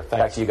it. to be here.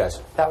 Thanks. Back to you guys.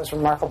 That was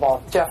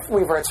remarkable. Jeff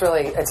Weaver, it's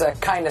a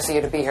kindness of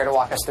you to be here to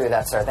walk us through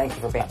that, sir. Thank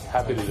you for being here.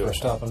 Happy to do it.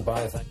 Stopping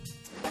by.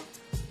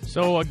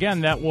 So,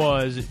 again, that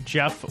was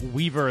Jeff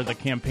Weaver, the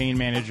campaign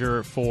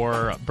manager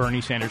for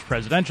Bernie Sanders'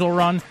 presidential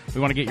run. We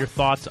want to get your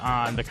thoughts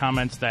on the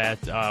comments that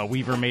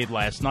Weaver made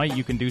last night.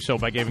 You can do so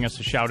by giving us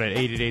a shout at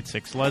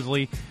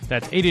 888-6-LESLIE.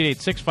 That's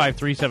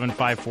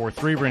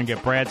 888-653-7543. We're going to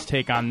get Brad's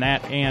take on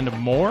that and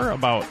more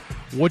about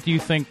what do you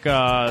think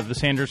the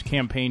Sanders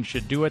campaign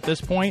should do at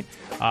this point.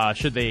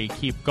 Should they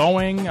keep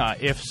going?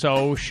 If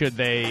so, should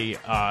they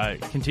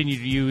continue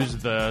to use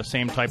the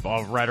same type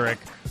of rhetoric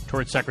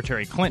towards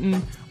Secretary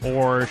Clinton,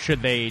 or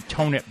should they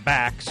tone it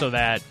back so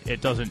that it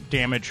doesn't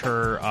damage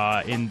her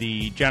in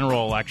the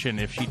general election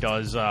if she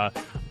does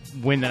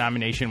win the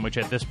nomination, which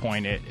at this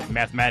point,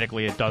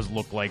 mathematically, it does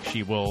look like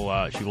she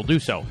will do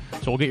so.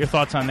 So we'll get your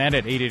thoughts on that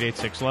at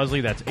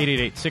 888-6-LESLIE. That's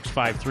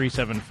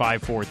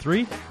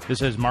 888-653-7543.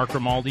 This is Mark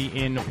Grimaldi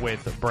in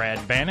with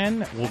Brad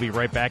Bannon. We'll be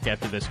right back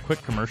after this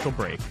quick commercial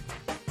break.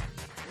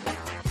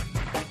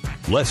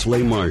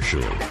 Leslie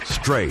Marshall,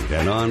 straight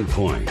and on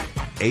point.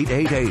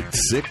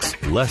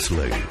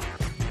 888-6-LESLIE.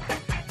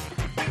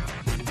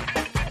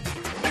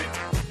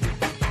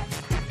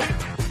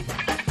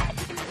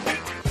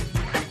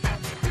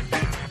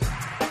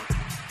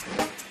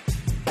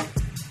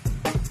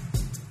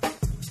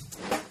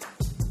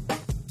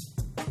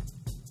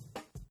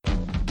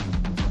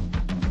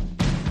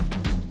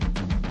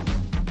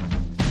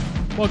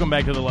 Welcome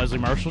back to the Leslie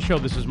Marshall Show.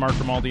 This is Mark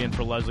Grimaldi in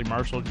for Leslie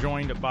Marshall,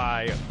 joined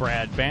by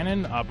Brad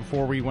Bannon.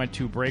 Before we went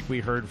to break,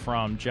 we heard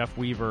from Jeff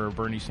Weaver,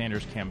 Bernie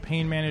Sanders'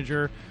 campaign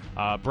manager.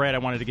 Brad, I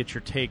wanted to get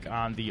your take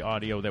on the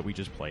audio that we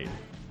just played.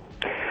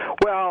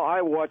 Well,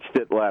 I watched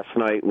it last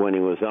night when he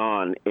was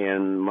on,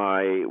 and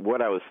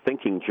what I was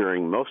thinking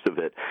during most of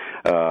it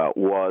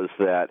was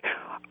that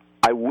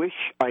I wish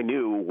I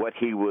knew what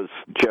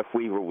Jeff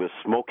Weaver was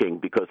smoking,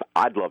 because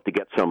I'd love to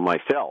get some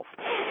myself.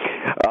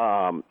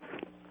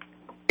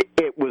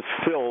 It was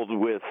filled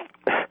with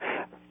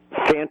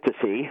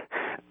fantasy,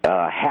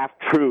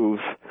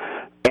 half-truths,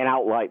 and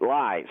outright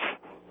lies,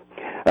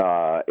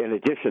 in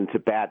addition to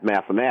bad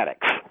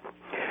mathematics.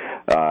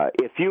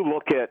 If you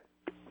look at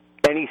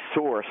any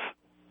source,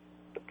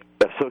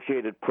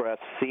 Associated Press,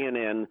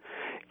 CNN,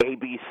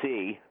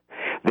 ABC,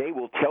 they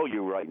will tell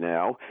you right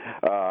now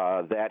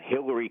that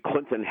Hillary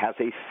Clinton has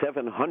a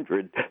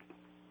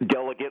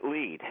 700-delegate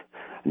lead,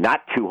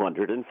 not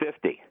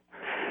 250.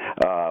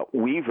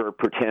 Weaver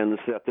pretends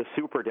that the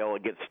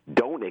superdelegates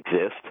don't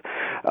exist.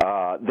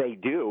 They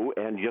do,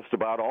 and just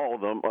about all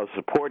of them are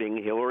supporting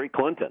Hillary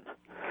Clinton.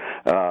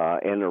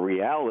 And the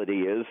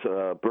reality is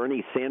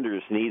Bernie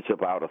Sanders needs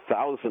about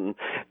 1,000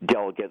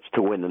 delegates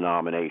to win the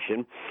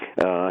nomination.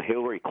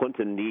 Hillary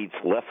Clinton needs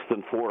less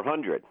than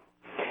 400.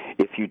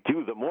 If you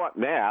do the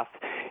math,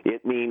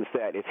 it means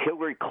that if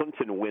Hillary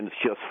Clinton wins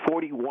just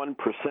 41%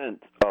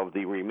 of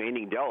the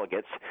remaining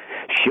delegates,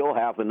 she'll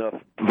have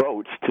enough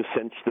votes to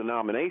cinch the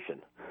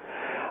nomination.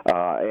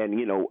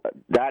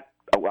 That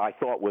I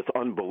thought was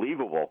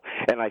unbelievable.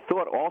 And I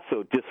thought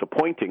also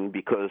disappointing,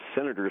 because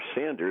Senator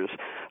Sanders,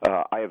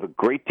 I have a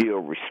great deal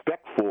of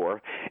respect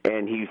for,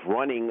 and he's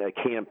running a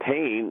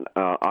campaign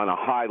on a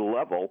high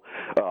level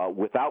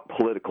without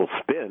political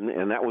spin,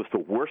 and that was the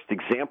worst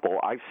example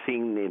I've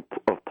seen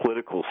of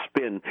political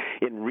spin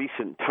in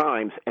recent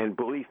times, and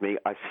believe me,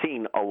 I've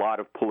seen a lot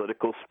of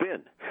political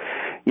spin.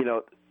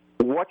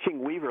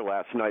 Watching Weaver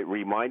last night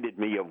reminded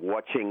me of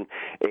watching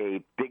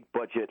a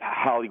big-budget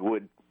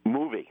Hollywood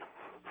movie.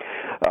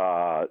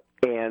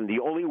 And the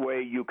only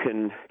way you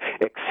can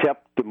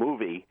accept the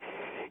movie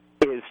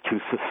is to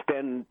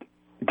suspend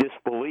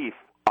disbelief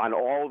on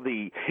all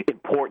the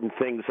important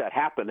things that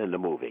happen in the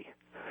movie.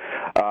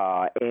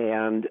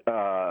 And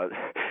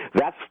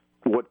that's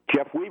what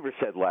Jeff Weaver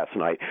said last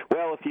night.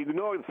 Well, if you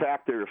ignore the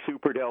fact there are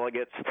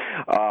superdelegates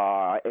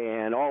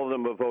and all of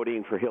them are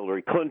voting for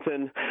Hillary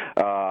Clinton,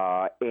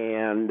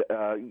 then,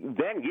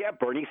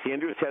 Bernie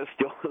Sanders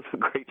still has a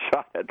great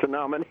shot at the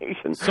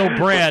nomination. So,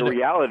 Brad, but the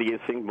reality is,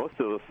 most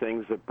of those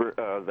things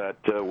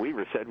that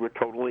Weaver said were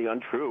totally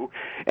untrue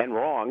and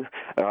wrong,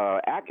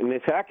 and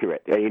it's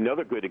accurate.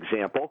 Another good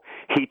example,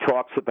 he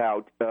talks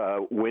about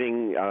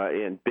winning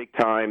in big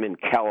time in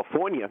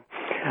California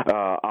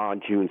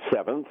on June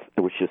 7th,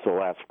 which is the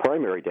last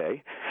primary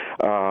day.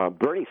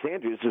 Bernie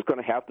Sanders is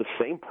going to have the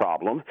same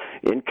problem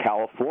in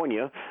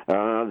California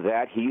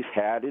that he's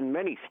had in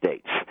many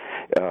states.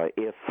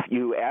 If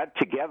you add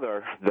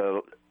together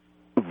the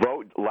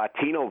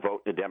Latino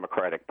vote in the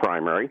Democratic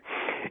primary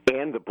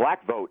and the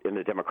black vote in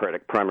the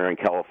Democratic primary in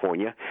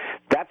California,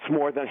 that's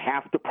more than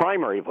half the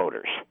primary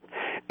voters.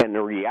 And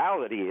the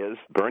reality is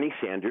Bernie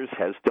Sanders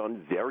has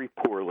done very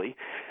poorly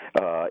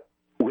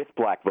with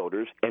black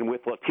voters and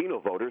with Latino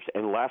voters,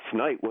 and last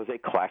night was a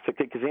classic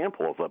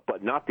example of it,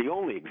 but not the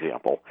only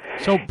example.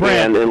 So,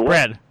 Brad,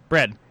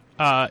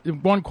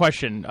 one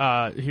question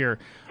here.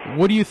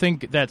 What do you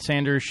think that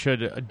Sanders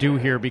should do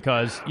here?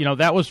 Because,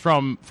 that was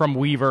from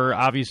Weaver.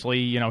 Obviously,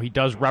 he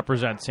does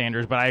represent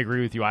Sanders, but I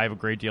agree with you. I have a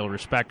great deal of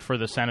respect for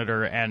the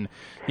senator. And,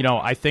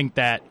 I think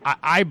that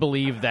I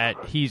believe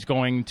that he's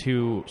going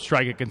to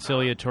strike a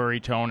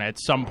conciliatory tone at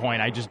some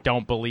point. I just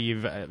don't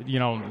believe,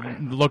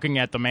 looking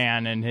at the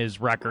man and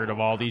his record of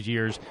all these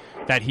years,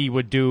 that he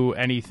would do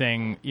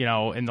anything,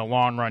 in the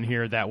long run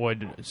here that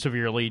would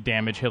severely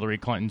damage Hillary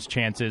Clinton's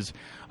chances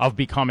of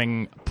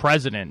becoming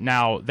president.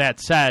 Now, that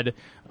said,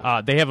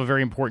 they have a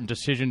very important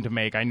decision to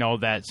make. I know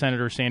that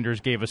Senator Sanders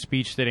gave a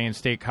speech today in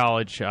State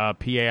College, PA,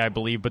 I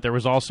believe, but there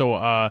was also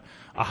a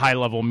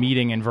high-level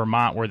meeting in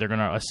Vermont where they're going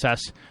to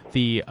assess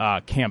the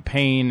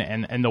campaign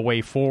and the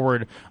way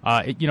forward.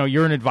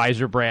 You're an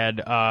advisor,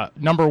 Brad.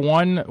 Number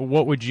one,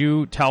 what would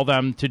you tell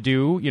them to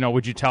do?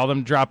 Would you tell them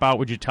to drop out?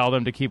 Would you tell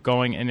them to keep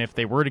going? And if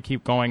they were to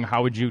keep going,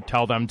 how would you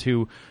tell them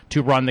to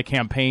run the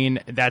campaign?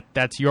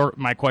 That's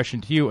my question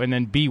to you. And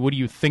then B, what do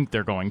you think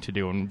they're going to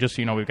do? And just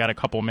so you know, we've got a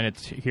couple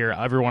minutes here.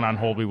 Everyone on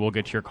hold, we will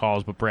get to your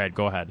calls. But Brad,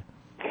 go ahead.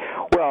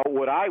 Well,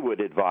 what I would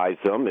advise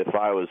them if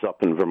I was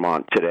up in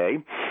Vermont today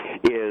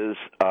is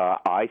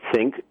I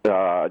think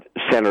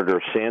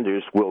Senator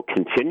Sanders will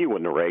continue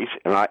in the race,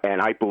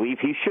 and I believe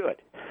he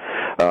should.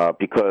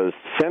 Because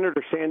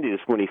Senator Sanders,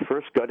 when he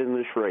first got in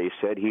this race,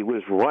 said he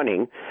was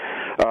running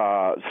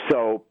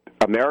so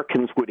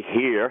Americans would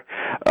hear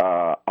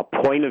a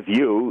point of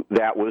view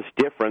that was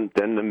different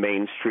than the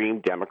mainstream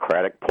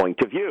Democratic point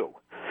of view.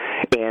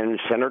 And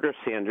Senator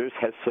Sanders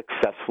has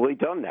successfully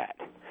done that.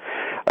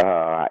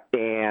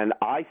 And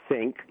I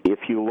think if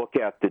you look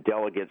at the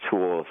delegates who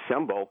will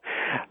assemble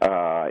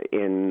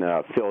in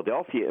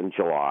Philadelphia in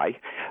July,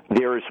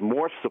 there is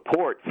more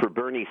support for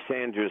Bernie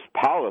Sanders'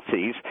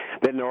 policies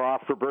than there are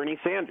for Bernie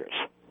Sanders,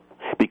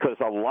 because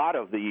a lot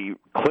of the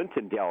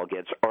Clinton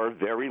delegates are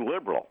very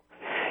liberal.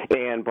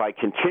 And by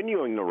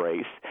continuing the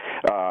race,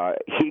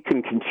 he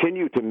can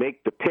continue to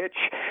make the pitch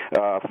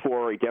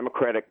for a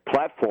Democratic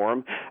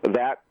platform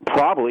that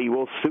probably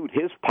will suit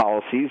his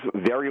policies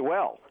very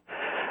well.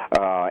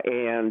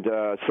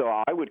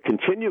 So I would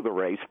continue the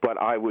race, but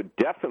I would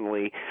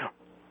definitely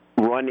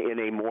run in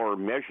a more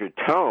measured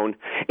tone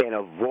and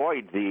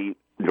avoid the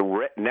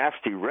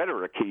nasty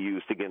rhetoric he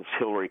used against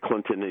Hillary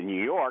Clinton in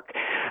New York,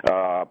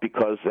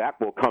 because that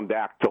will come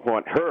back to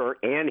haunt her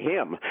and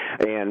him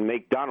and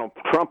make Donald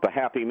Trump a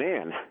happy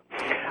man.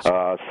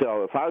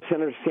 So if I was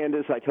Senator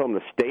Sanders, I'd tell him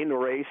to stay in the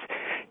race,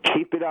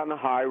 keep it on the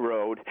high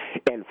road,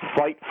 and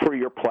fight for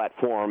your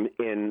platform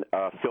in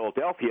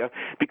Philadelphia,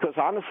 because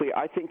honestly,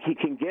 I think he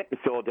can get in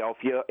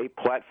Philadelphia a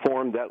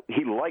platform that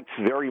he likes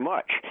very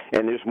much,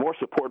 and there's more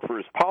support for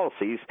his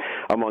policies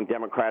among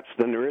Democrats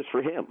than there is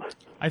for him.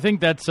 I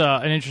think that's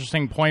an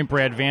interesting point,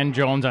 Brad. Van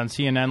Jones on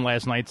CNN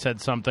last night said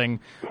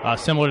something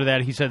similar to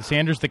that. He said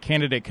Sanders, the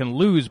candidate, can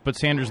lose, but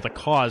Sanders, the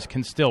cause,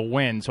 can still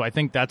win. So I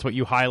think that's what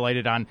you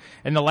highlighted on.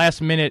 In the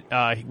last minute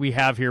we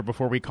have here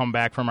before we come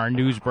back from our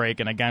news break,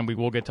 and again, we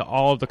will get to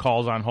all of the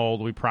calls on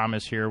hold. We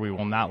promise here we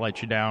will not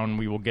let you down.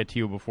 We will get to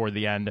you before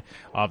the end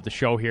of the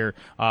show here.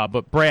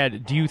 But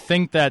Brad, do you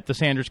think that the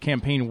Sanders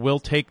campaign will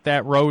take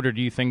that road, or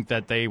do you think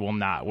that they will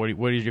not?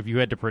 What is, if you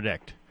had to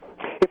predict?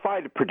 If I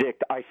had to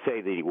predict, I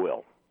say that he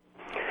will.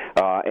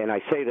 And I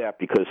say that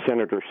because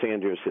Senator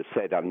Sanders has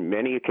said on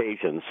many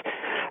occasions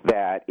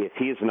that if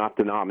he is not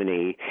the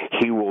nominee,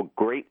 he will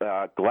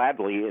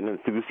gladly and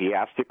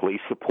enthusiastically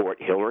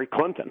support Hillary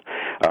Clinton.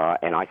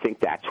 And I think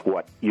that's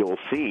what you'll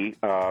see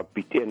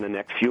in the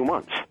next few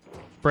months.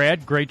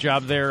 Brad, great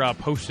job there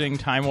posting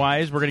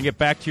time-wise. We're going to get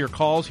back to your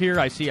calls here.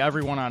 I see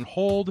everyone on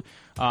hold.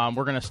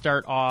 We're going to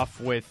start off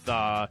with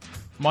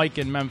Mike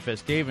in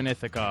Memphis, Dave in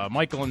Ithaca,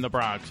 Michael in the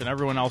Bronx, and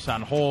everyone else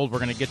on hold. We're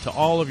going to get to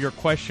all of your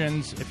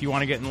questions. If you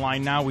want to get in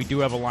line now, we do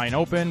have a line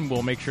open.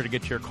 We'll make sure to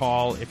get to your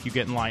call if you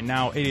get in line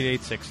now,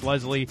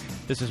 888-6-LESLIE.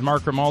 This is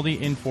Mark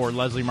Grimaldi in for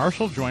Leslie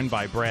Marshall, joined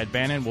by Brad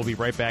Bannon. We'll be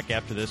right back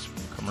after this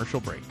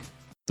commercial break.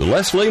 The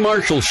Leslie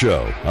Marshall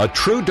Show, a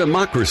true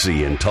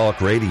democracy in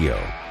talk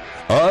radio.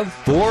 Of,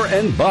 for,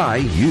 and by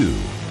you,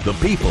 the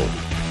people.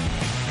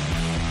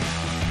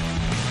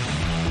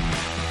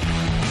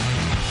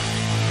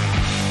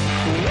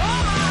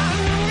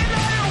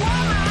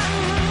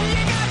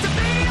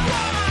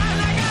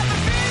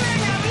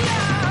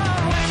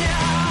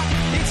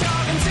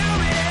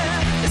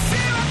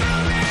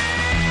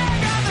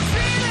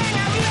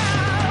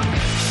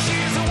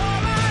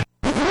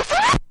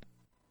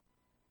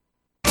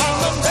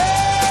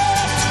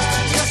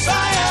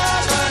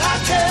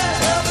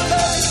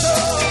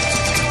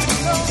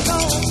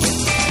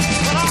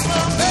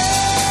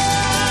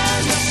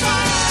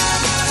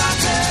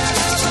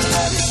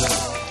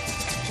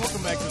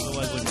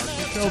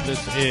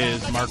 This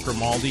is Mark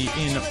Grimaldi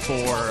in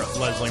for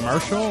Leslie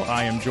Marshall.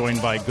 I am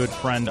joined by a good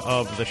friend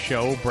of the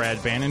show,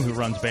 Brad Bannon, who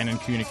runs Bannon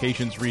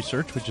Communications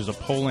Research, which is a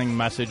polling,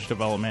 message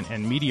development,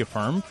 and media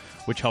firm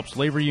which helps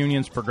labor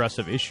unions,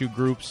 progressive issue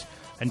groups,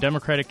 and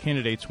Democratic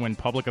candidates win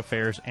public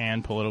affairs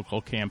and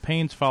political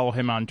campaigns. Follow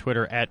him on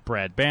Twitter at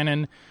Brad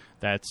Bannon.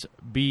 That's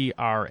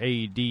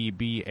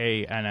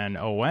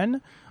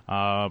BradBannon.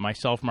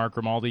 Myself, Mark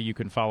Grimaldi. You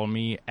can follow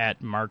me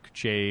at Mark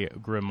J.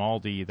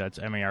 Grimaldi. That's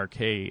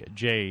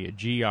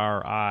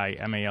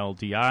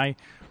MarkJGrimaldi.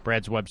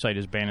 Brad's website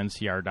is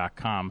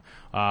bannoncr.com.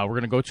 We're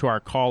going to go to our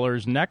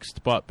callers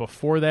next, but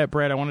before that,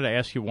 Brad, I wanted to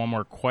ask you one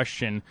more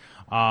question.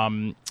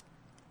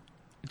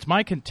 It's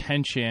my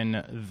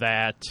contention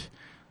that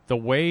the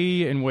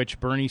way in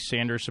which Bernie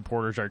Sanders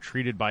supporters are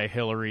treated by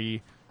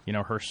Hillary,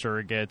 her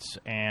surrogates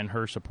and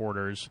her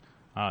supporters,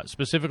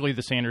 specifically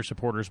the Sanders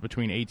supporters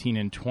between 18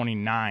 and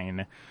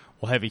 29,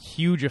 will have a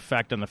huge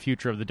effect on the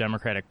future of the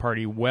Democratic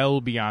Party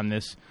well beyond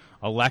this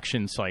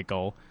election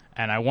cycle.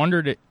 And I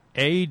wondered,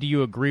 A, do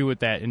you agree with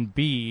that? And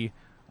B,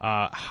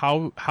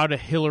 how do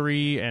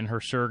Hillary and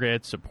her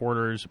surrogate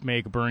supporters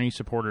make Bernie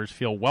supporters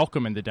feel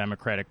welcome in the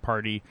Democratic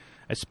Party,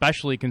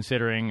 especially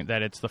considering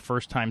that it's the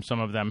first time some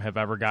of them have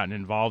ever gotten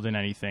involved in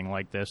anything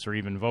like this or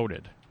even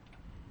voted?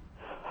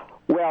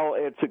 Well,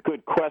 it's a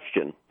good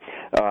question.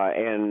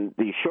 And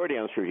the short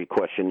answer to your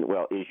question,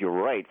 is you're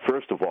right.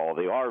 First of all,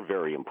 they are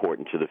very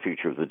important to the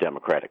future of the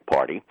Democratic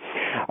Party.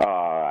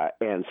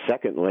 And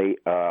secondly,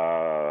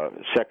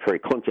 Secretary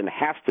Clinton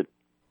has to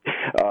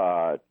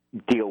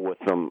deal with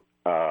them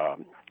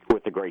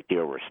with a great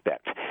deal of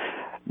respect.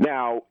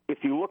 Now,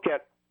 if you look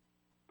at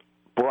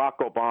Barack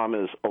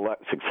Obama's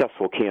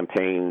successful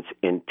campaigns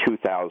in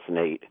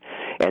 2008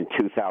 and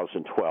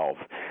 2012,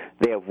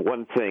 they have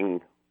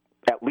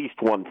at least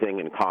one thing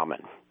in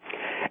common.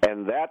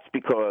 And that's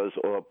because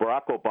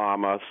Barack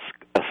Obama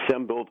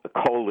assembled a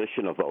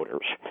coalition of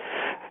voters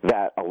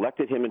that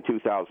elected him in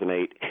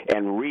 2008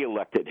 and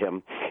reelected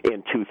him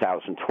in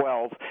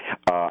 2012.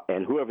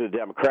 And whoever the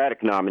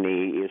Democratic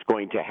nominee is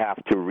going to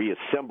have to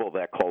reassemble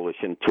that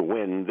coalition to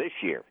win this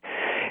year.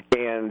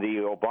 And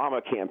the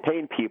Obama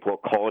campaign people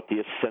call it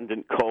the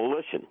Ascendant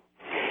Coalition.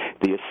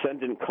 The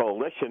Ascendant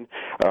Coalition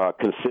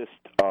consists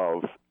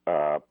of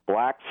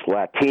blacks,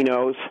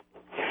 Latinos,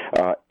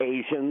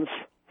 Asians,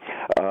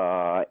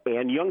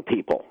 and young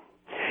people.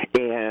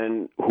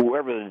 And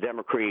whoever the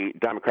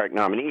Democratic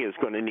nominee is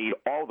going to need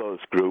all those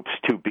groups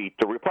to beat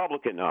the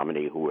Republican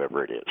nominee,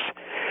 whoever it is.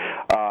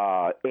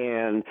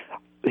 And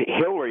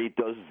Hillary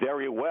does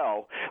very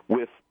well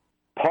with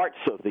parts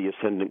of the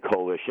Ascendant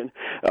Coalition.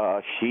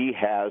 She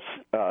has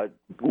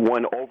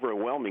won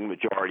overwhelming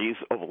majorities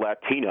of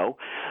Latino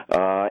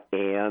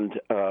and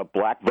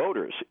black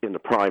voters in the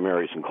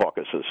primaries and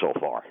caucuses so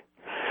far.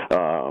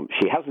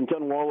 She hasn't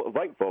done well with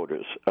white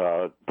voters.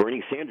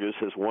 Bernie Sanders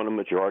has won a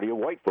majority of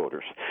white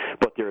voters,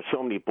 but there are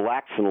so many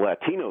blacks and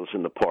Latinos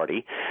in the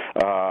party,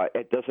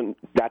 that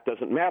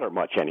doesn't matter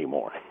much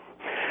anymore.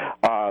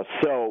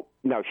 So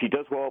now she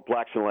does well with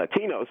blacks and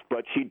Latinos,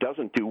 but she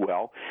doesn't do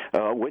well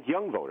with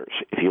young voters.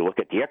 If you look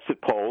at the exit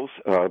polls,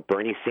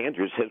 Bernie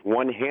Sanders has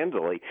won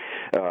handily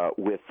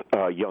with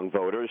young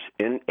voters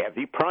in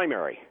every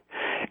primary.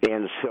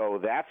 And so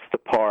that's the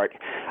part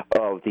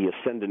of the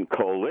Ascendant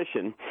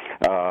Coalition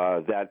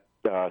that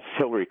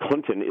Hillary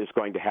Clinton is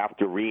going to have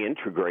to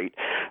reintegrate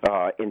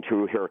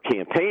into her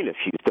campaign if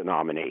she's the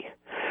nominee.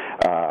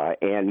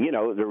 And,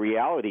 the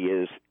reality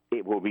is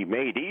it will be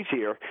made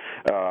easier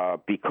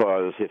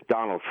because if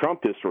Donald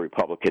Trump is the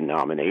Republican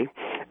nominee,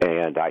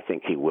 and I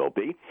think he will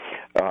be,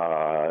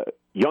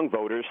 young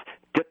voters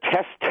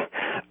detest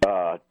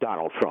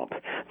Donald Trump.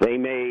 They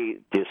may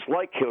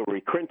dislike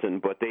Hillary Clinton,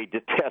 but they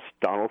detest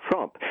Donald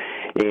Trump.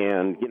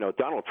 And,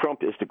 Donald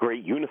Trump is the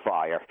great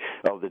unifier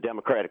of the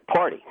Democratic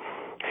Party.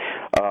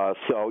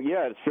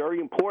 It's very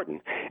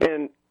important.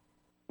 And,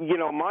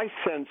 my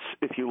sense,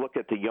 if you look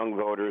at the young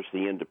voters,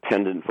 the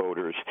independent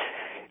voters,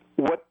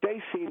 what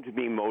they seem to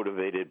be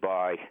motivated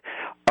by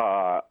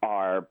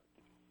are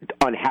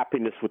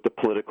unhappiness with the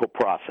political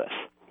process,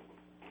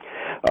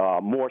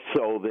 more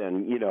so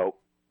than,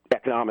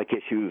 economic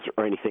issues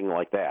or anything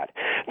like that.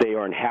 They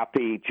are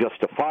unhappy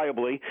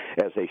justifiably,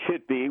 as they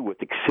should be, with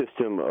the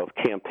system of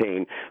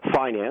campaign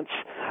finance.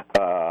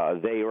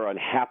 They are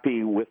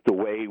unhappy with the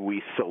way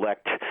we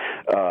select,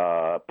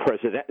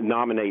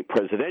 nominate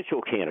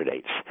presidential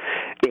candidates.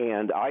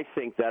 And I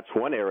think that's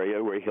one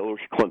area where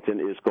Hillary Clinton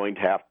is going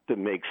to have to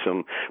make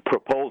some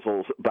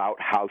proposals about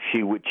how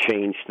she would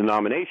change the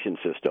nomination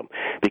system,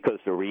 because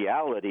the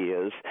reality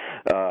is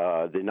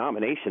the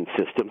nomination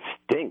system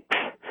stinks.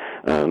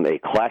 A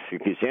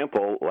classic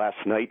example last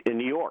night in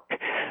New York.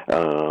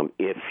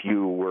 If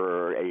you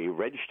were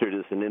registered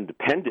as an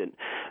independent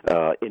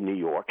in New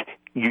York,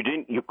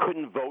 you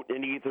couldn't vote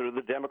in either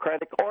the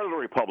Democratic or the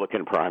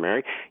Republican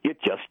primary. You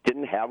just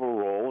didn't have a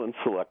role in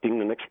selecting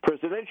the next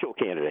presidential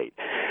candidate.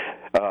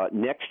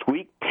 Next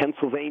week,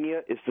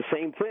 Pennsylvania is the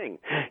same thing.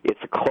 It's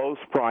a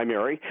closed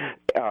primary.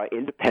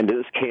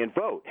 Independents can't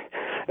vote.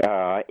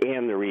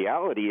 And the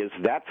reality is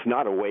that's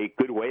not a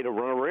good way to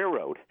run a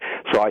railroad.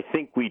 So I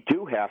think we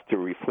do have to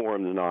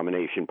reform the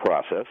nomination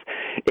process,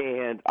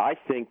 and I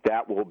think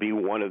that will be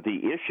one of the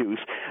issues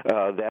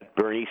that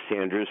Bernie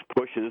Sanders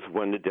pushes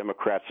when the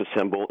Democrats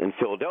assemble in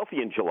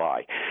Philadelphia in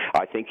July.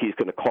 I think he's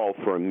going to call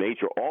for a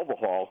major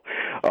overhaul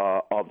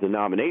of the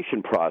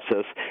nomination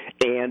process,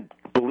 and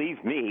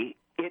believe me,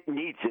 it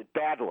needs it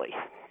badly.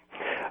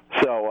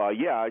 So,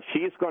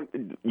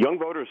 young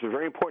voters are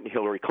very important to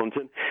Hillary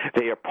Clinton.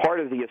 They are part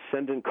of the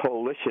ascendant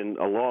coalition,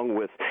 along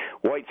with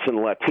whites and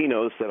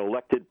Latinos, that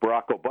elected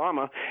Barack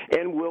Obama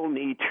and will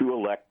need to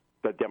elect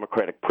the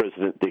Democratic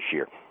president this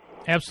year.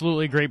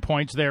 Absolutely great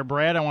points there,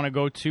 Brad. I want to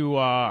go to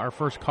our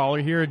first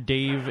caller here,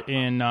 Dave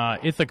in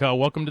Ithaca.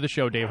 Welcome to the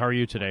show, Dave. How are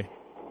you today?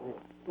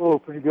 Oh,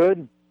 pretty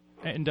good.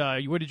 And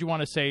what did you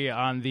want to say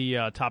on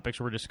the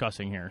topics we're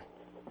discussing here?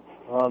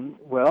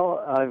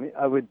 Well,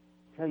 I would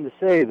tend to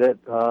say that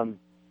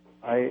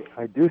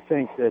I do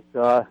think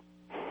that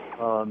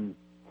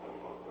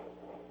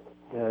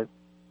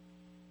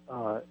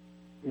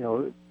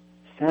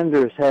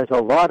Sanders has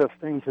a lot of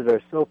things that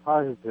are so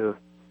positive,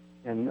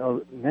 and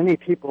many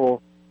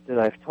people that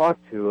I've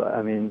talked to,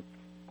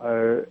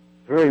 are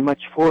very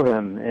much for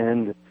him,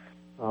 and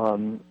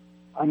I'm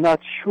not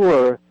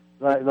sure.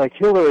 Like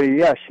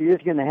Hillary, she is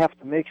going to have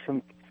to make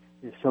some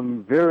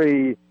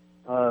very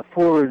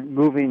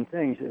forward-moving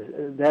things.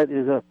 That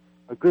is a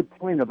good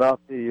point about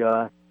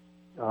the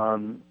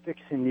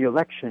fixing the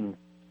election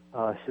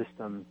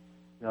system.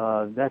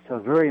 That's a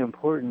very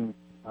important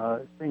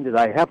thing that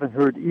I haven't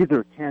heard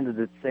either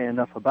candidate say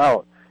enough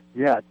about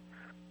yet.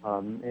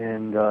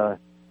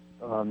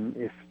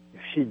 If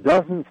she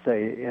doesn't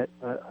say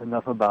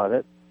enough about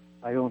it,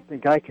 I don't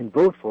think I can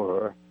vote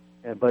for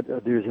her. But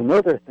there's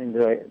another thing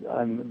that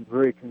I'm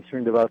very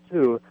concerned about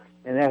too,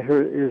 and that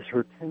is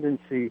her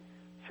tendency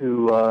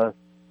to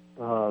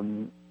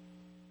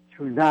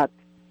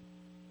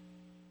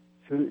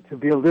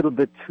be a little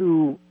bit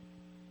too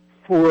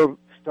for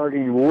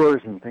starting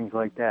wars and things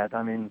like that.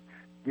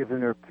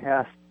 Given her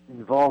past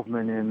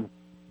involvement in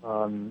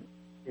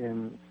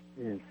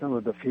some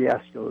of the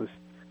fiascos,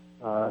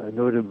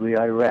 notably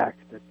Iraq,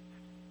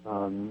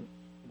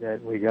 that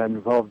we got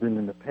involved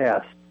in the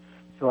past.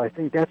 So I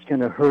think that's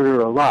going to hurt her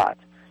a lot.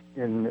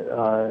 And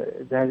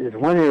that is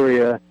one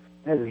area,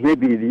 that is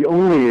maybe the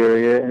only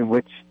area in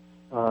which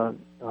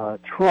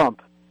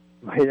Trump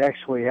might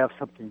actually have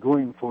something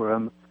going for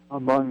him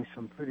among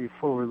some pretty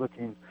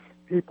forward-looking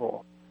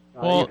people.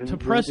 Well, to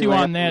press you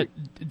on that,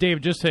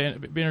 Dave, just to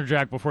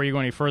interject before you go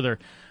any further,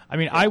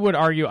 I would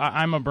argue,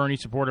 I'm a Bernie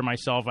supporter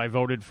myself. I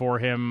voted for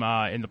him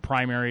in the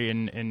primary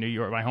in New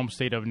York, my home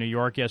state of New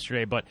York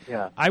yesterday. But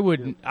I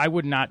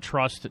would not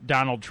trust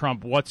Donald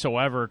Trump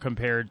whatsoever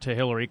compared to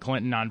Hillary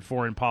Clinton on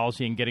foreign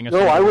policy and getting us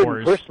into wars. No, I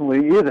wouldn't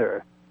personally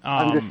either.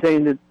 I'm just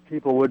saying that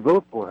people would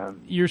vote for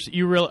him. You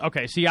really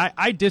okay? See,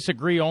 I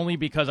disagree only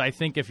because I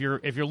think if you're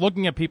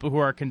looking at people who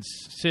are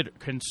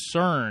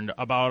concerned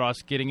about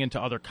us getting into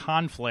other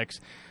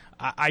conflicts,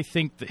 I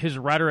think that his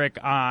rhetoric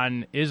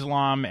on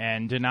Islam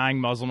and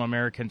denying Muslim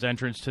Americans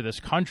entrance to this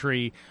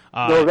country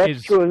no,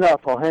 that's true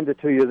enough. I'll hand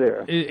it to you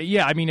there.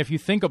 Yeah, if you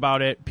think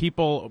about it,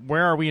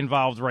 where are we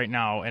involved right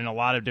now in a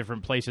lot of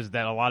different places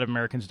that a lot of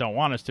Americans don't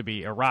want us to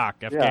be?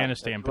 Iraq,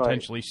 Afghanistan,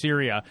 potentially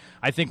Syria.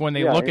 I think when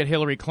they look at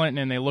Hillary Clinton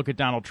and they look at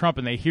Donald Trump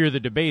and they hear the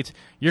debates,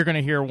 you're going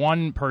to hear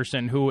one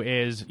person who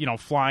is,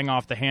 flying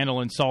off the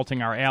handle,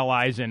 insulting our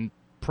allies and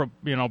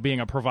being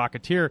a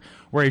provocateur,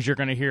 whereas you're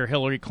going to hear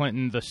Hillary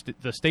Clinton, the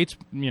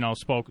statesman or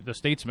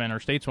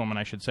stateswoman,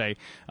 I should say,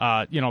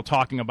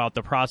 talking about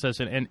the process.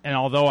 And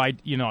although I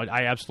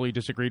absolutely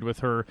disagreed with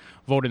her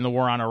vote in the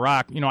war on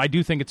Iraq, I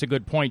do think it's a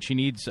good point. She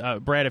needs,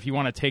 Brad, if you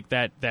want to take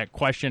that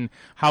question,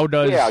 how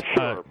does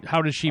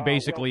she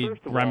basically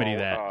remedy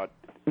that?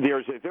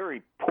 there's a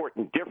very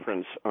important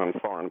difference on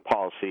foreign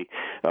policy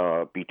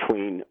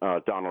between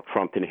Donald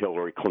Trump and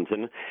Hillary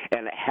Clinton,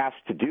 and it has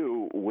to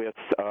do with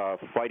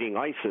fighting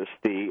ISIS,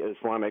 the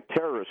Islamic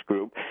terrorist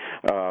group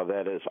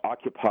that has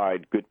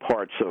occupied good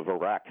parts of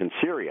Iraq and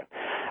Syria.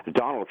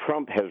 Donald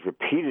Trump has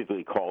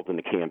repeatedly called in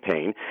the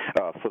campaign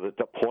for the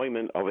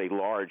deployment of a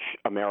large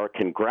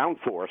American ground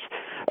force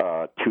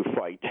to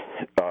fight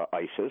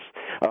ISIS,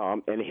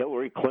 and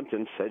Hillary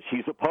Clinton said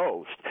she's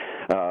opposed.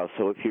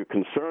 So if you're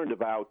concerned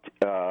about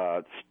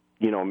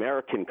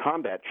American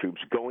combat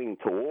troops going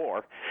to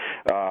war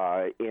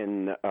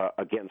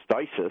against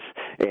ISIS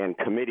and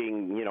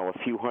committing, a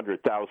few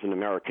 100,000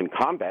 American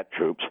combat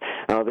troops,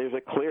 there's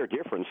a clear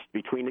difference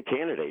between the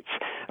candidates.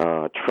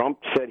 Trump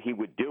said he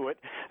would do it.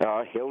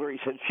 Hillary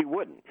said she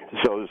wouldn't.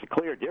 So there's a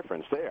clear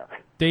difference there.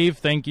 Dave,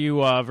 thank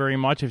you very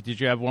much. Did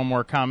you have one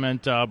more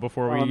comment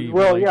before we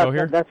go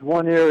here? That's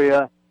one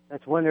area.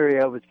 That's one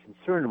area I was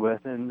concerned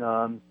with, and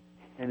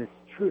it's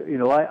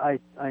true. I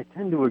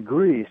tend to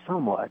agree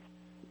somewhat.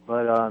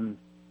 But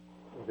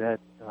that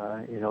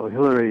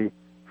Hillary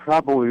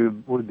probably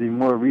would be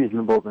more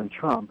reasonable than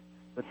Trump.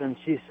 But then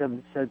she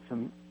said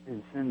some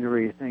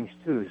incendiary things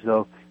too.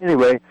 So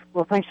anyway,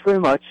 well, thanks very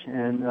much,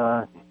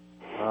 and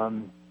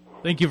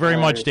thank you very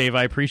much, Dave.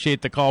 I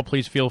appreciate the call.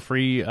 Please feel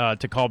free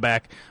to call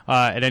back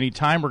at any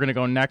time. We're going to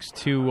go next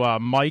to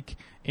Mike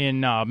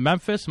in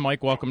Memphis.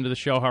 Mike, welcome to the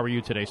show. How are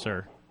you today,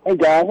 sir? Hey,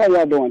 guys. How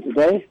y'all doing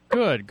today?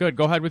 Good.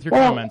 Go ahead with your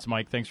comments,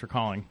 Mike. Thanks for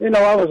calling.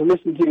 I was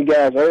listening to you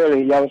guys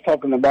earlier. Y'all was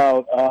talking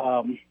about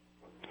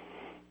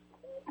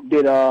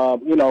did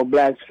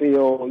blacks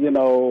feel,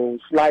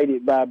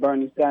 slighted by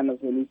Bernie Sanders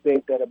when he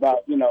said that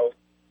about,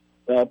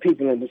 the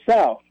people in the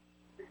South.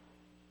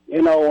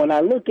 When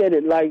I look at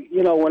it,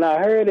 when I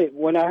heard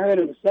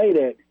him say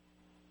that,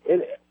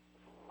 it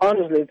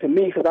honestly, to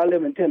me, because I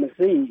live in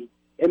Tennessee,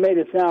 it made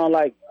it sound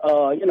like,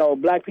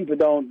 black people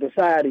don't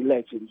decide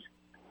elections.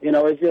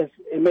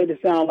 It made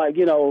it sound like,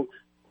 that,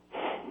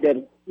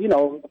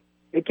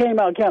 it came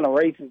out kind of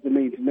racist to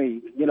me,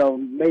 made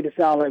it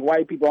sound like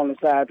white people on the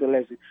side of the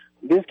election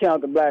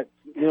discount the blacks,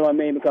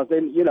 because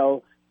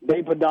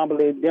they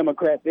predominantly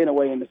Democrats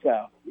anyway in the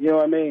South. You know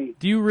what I mean?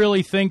 Do you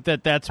really think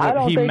that that's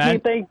what he meant? I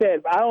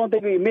don't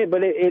think he meant,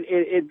 but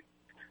it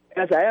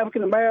as an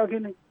African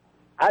American,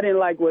 I didn't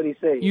like what he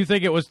said. You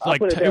think it was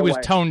it was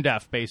tone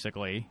deaf,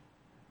 basically?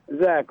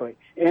 Exactly.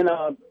 And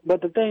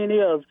but the thing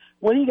is,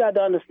 what he got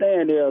to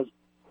understand is,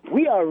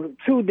 we are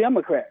true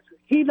Democrats.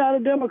 He's not a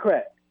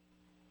Democrat.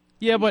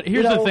 Yeah, but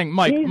here's the thing,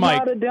 Mike. He's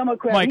not a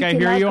Democrat. Mike, I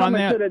hear you on that.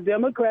 He cannot come into the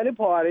Democratic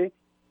Party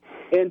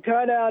and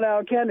tear down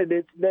our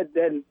candidates that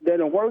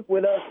have worked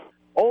with us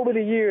over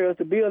the years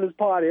to build his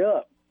party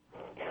up.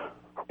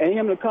 And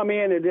him to come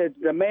in and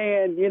the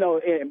man,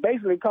 and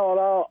basically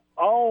call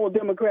all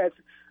Democrats,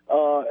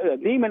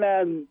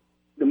 demonize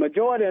the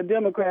majority of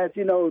Democrats,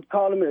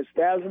 call them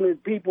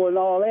establishment people and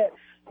all that.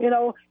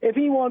 If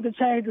he wanted to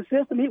change the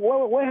system,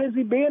 where has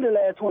he been the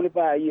last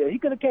 25 years? He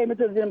could have came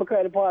into the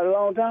Democratic Party a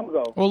long time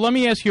ago. Well, let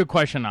me ask you a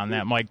question on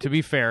that, Mike. To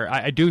be fair,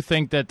 I do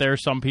think that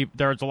there's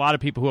a lot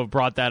of people who have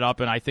brought that up,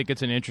 and I think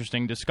it's an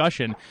interesting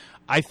discussion.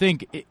 I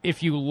think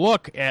if you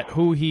look at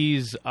who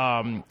he's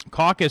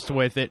caucused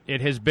with,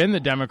 it has been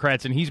the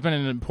Democrats, and he's been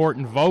an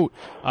important vote,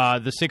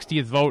 the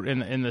 60th vote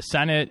in the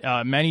Senate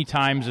many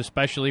times,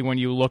 especially when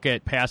you look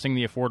at passing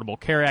the Affordable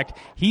Care Act.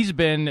 He's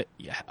been,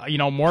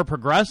 more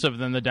progressive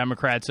than the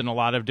Democrats in a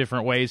lot of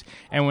different ways,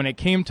 and when it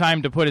came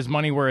time to put his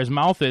money where his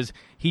mouth is,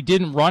 he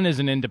didn't run as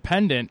an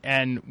independent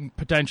and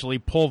potentially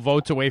pull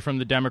votes away from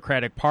the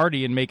Democratic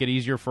Party and make it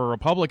easier for a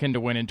Republican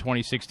to win in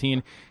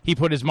 2016. He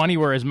put his money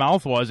where his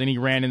mouth was, and he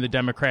ran in the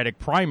Democratic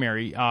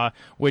primary,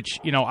 which,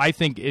 I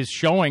think is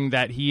showing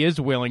that he is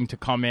willing to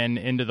come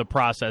into the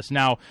process.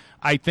 Now,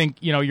 I think,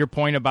 your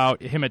point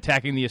about him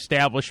attacking the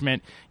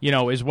establishment,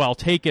 is well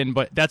taken,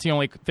 but that's the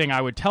only thing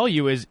I would tell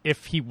you is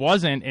if he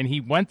wasn't and he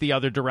went the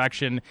other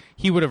direction,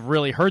 he would have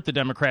really hurt the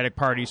Democratic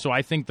Party. So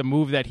I think the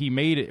move that he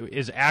made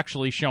is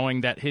actually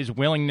showing that his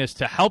willingness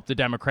to help the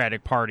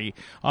Democratic Party.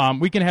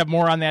 We can have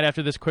more on that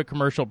after this quick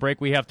commercial break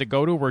we have to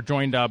go to. We're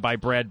joined by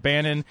Brad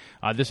Bannon.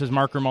 This is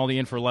Mark Grimaldi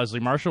in for Leslie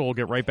Marshall. We'll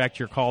get right back to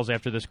your calls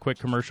after this quick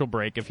commercial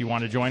break. If you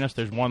want to join us,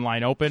 there's one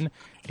line open,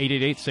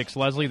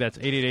 888-6-LESLIE. That's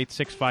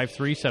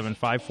 888-653-7543.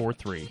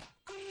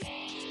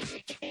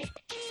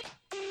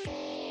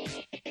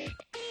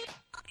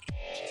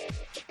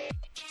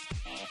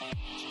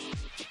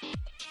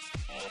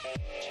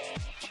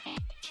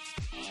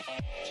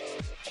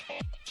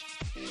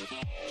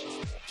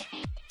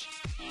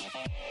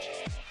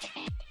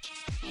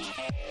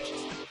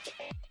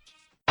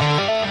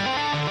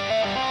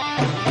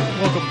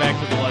 Welcome back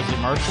to the Leslie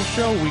Marshall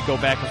Show. We go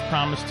back as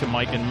promised to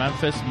Mike in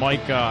Memphis.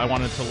 Mike, I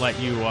wanted to let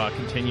you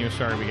continue.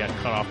 Sorry we got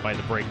cut off by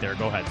the break there.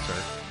 Go ahead, sir.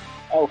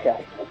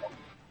 Okay.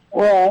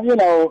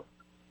 Well,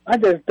 I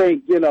just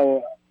think,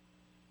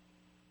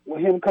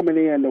 with him coming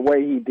in the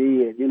way he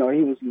did, he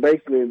was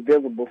basically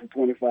invisible for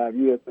 25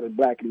 years to the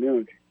black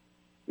community.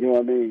 You know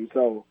what I mean?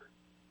 So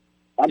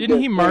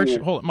Didn't he march?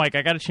 Hold, Mike,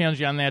 I got to challenge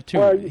you on that too.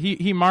 Well,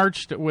 he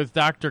marched with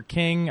Dr.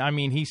 King. I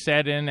mean, he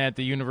sat in at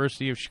the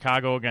University of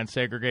Chicago against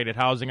segregated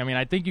housing. I mean,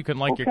 I think you can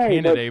like your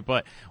candidate,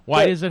 but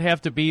why does it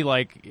have to be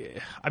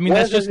like? I mean,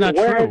 that's just not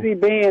true. Where has he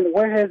been?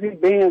 Where has he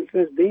been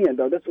since then?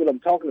 Though that's what I'm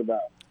talking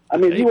about. I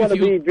mean, if you want to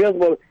be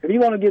visible, if you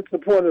want to get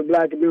support of the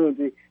black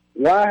community,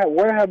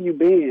 where have you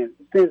been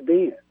since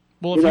then?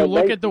 Well, if you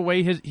look at the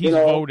way he's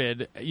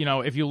voted,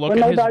 if you look at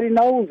nobody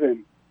knows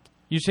him.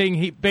 You're saying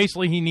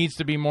he needs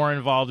to be more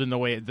involved in the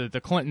way that the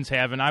Clintons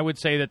have, and I would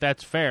say that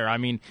that's fair. I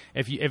mean,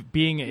 if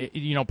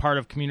being part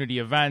of community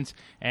events,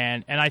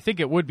 and I think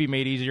it would be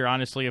made easier,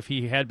 honestly, if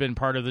he had been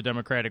part of the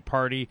Democratic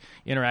Party,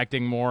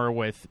 interacting more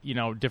with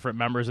different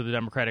members of the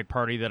Democratic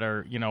Party that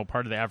are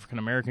part of the African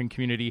American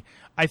community.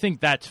 I think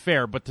that's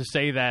fair, but to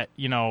say that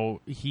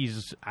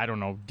he's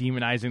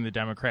demonizing the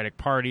Democratic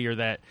Party or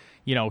that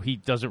he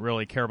doesn't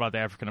really care about the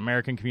African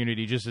American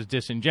community just is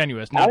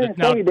disingenuous. Now, I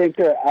didn't say he didn't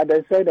care. I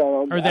didn't say that.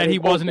 Or that he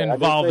wasn't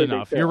involved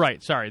enough. You're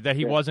right. Sorry, that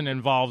he wasn't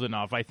involved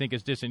enough, I think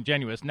is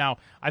disingenuous. Now,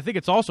 I think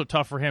it's also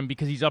tough for him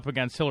because he's up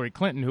against Hillary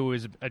Clinton, who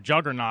is a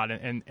juggernaut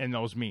in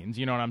those means.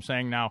 You know what I'm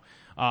saying? Now,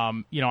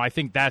 I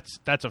think that's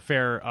a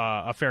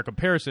fair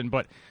comparison,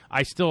 but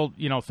I still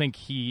think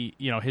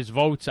his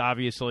votes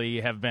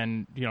obviously have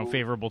been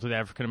favorable to the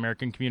African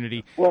American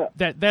community. Well,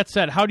 that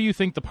said, how do you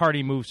think the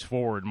party moves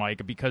forward,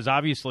 Mike? Because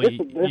obviously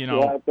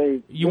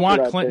you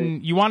want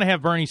Clinton, you want to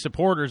have Bernie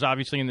supporters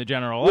obviously in the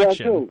general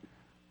election. Yeah, too.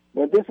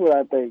 But this is what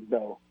I think,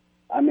 though.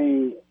 I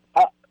mean,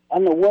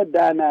 under what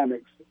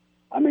dynamics?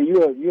 I mean,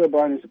 you're a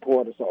Bernie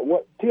supporter,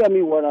 so tell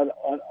me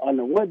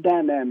under what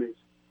dynamics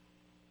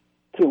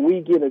can we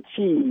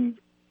achieve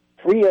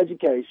free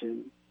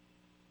education,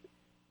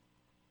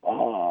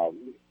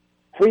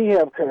 free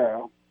health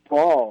care for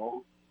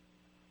all?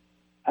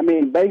 I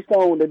mean, based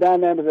on the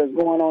dynamics that's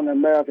going on in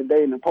America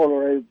today and the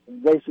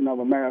polarization of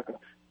America,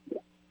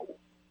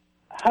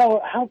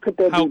 how could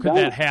that be done? How could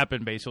that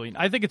happen, basically?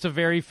 I think it's a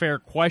very fair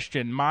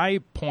question. My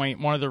point,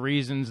 one of the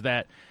reasons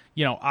that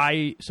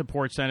I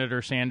support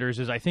Senator Sanders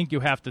is I think you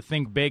have to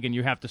think big and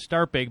you have to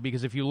start big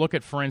because if you look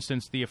at, for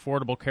instance, the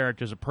Affordable Care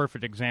Act is a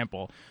perfect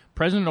example.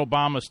 President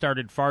Obama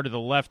started far to the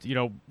left.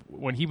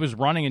 When he was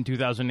running in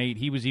 2008,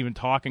 he was even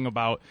talking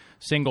about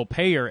single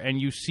payer, and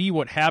you see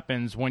what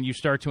happens when you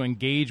start to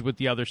engage with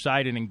the other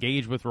side and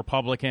engage with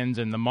Republicans,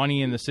 and the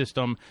money in the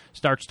system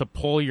starts to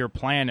pull your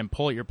plan and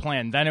pull at your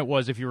plan. Then it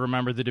was, if you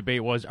remember, the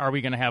debate was, are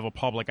we going to have a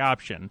public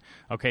option?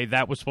 Okay,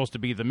 that was supposed to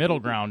be the middle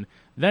ground.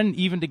 Then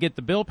even to get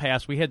the bill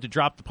passed, we had to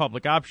drop the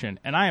public option,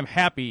 and I am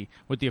happy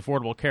with the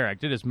Affordable Care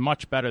Act. It is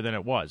much better than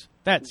it was.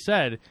 That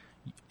said,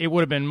 it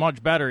would have been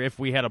much better if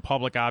we had a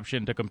public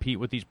option to compete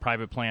with these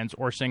private plans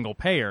or single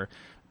payer.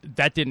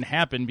 That didn't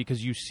happen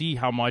because you see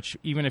how much,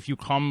 even if you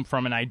come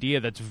from an idea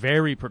that's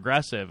very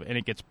progressive and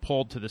it gets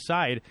pulled to the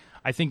side,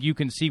 I think you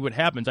can see what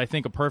happens. I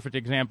think a perfect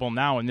example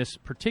now in this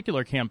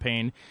particular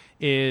campaign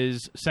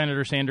is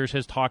Senator Sanders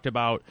has talked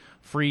about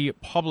free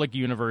public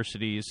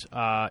universities,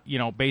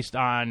 based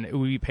on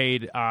we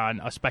paid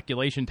on a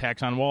speculation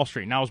tax on Wall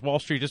Street. Now, is Wall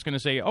Street just going to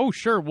say, oh,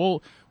 sure,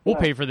 we'll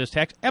pay for this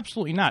tax?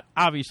 Absolutely not.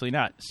 Obviously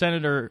not.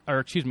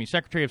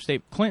 Secretary of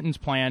State Clinton's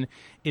plan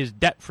is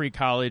debt-free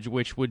college,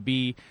 which would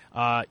be,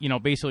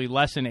 basically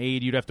less in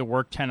aid. You'd have to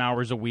work 10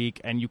 hours a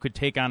week, and you could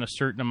take on a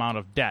certain amount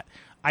of debt.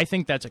 I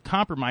think that's a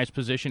compromise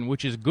position,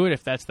 which is good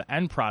if that's the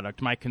end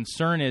product. My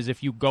concern is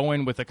if you go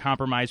in with a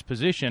compromise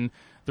position,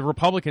 the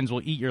Republicans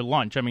will eat your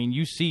lunch. I mean,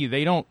 you see,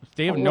 they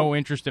have no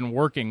interest in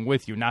working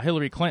with you. Now,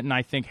 Hillary Clinton,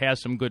 I think,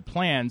 has some good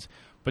plans,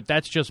 but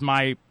that's just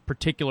my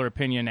particular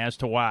opinion as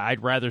to why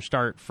I'd rather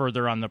start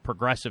further on the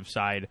progressive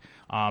side.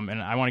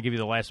 And I want to give you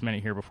the last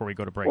minute here before we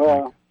go to break.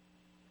 Well,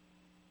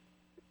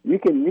 you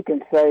can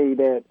say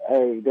that,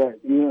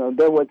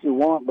 they're what you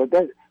want, but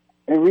that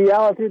in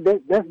reality,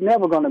 that's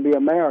never going to be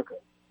America.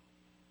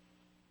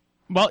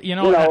 Well,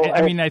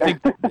 I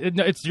think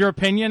it's your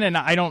opinion, and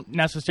I don't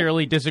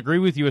necessarily disagree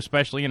with you,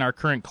 especially in our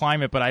current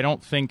climate, but I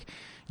don't think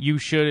you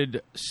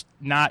should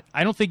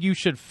I don't think you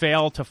should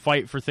fail to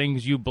fight for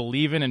things you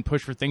believe in and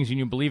push for things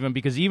you believe in,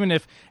 because even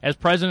if, as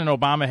President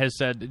Obama has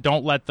said,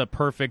 don't let the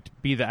perfect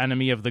be the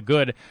enemy of the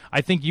good,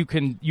 I think you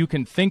can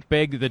think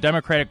big. The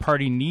Democratic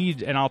Party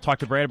needs, and I'll talk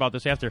to Brad about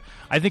this after,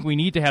 I think we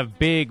need to have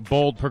big,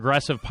 bold,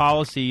 progressive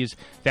policies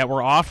that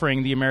we're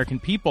offering the American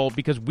people,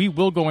 because we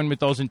will go in with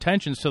those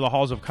intentions to the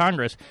halls of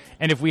Congress,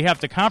 and if we have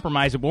to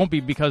compromise, it won't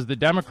be because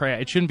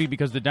it shouldn't be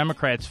because the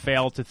Democrats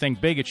fail to think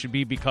big. It should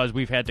be because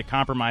we've had to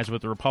compromise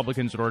with the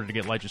Republicans in order to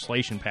get legislation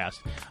passed.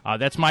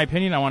 That's my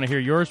opinion. I want to hear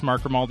yours.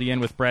 Mark Grimaldi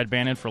in with Brad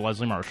Bannon for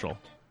Leslie Marshall.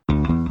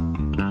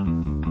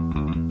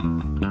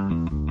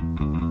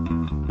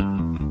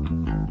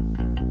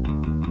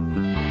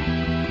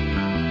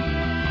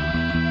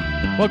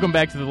 Welcome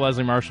back to the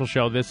Leslie Marshall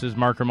Show. This is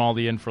Mark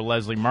Grimaldi in for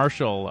Leslie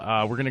Marshall.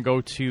 We're going to go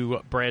to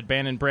Brad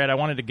Bannon. Brad, I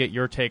wanted to get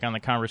your take on the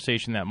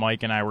conversation that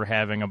Mike and I were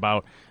having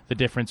about the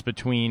difference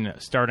between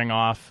starting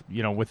off,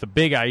 with a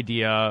big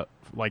idea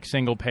like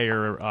single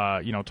payer,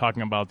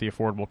 talking about the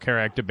Affordable Care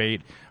Act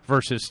debate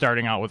versus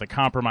starting out with a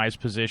compromise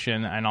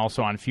position, and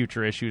also on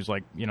future issues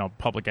like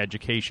public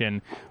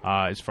education,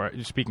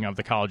 speaking of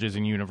the colleges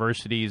and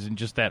universities, and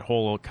just that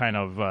whole kind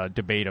of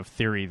debate of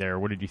theory there.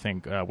 What did you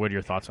think? What are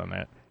your thoughts on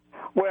that?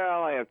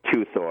 Well, I have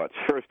two thoughts.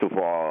 First of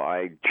all,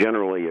 I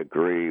generally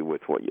agree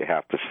with what you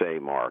have to say,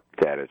 Mark,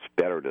 that it's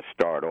better to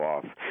start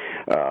off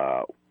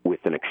with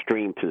an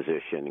extreme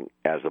position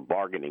as a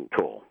bargaining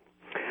tool.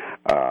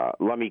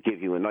 Let me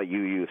give you another.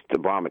 You used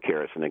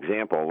Obamacare as an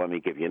example. Let me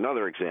give you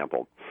another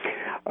example.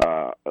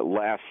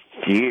 Last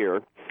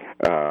year,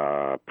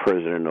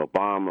 President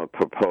Obama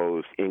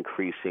proposed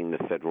increasing the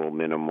federal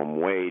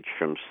minimum wage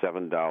from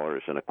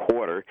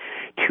 $7.25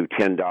 to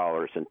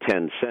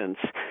 $10.10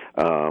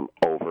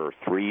 over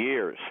 3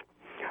 years.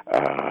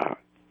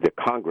 The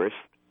Congress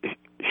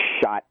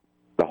shot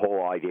the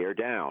whole idea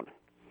down,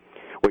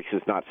 which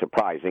is not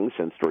surprising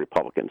since the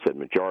Republicans had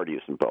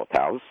majorities in both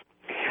houses.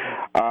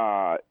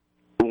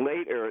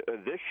 Later,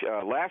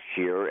 last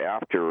year,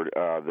 after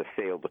the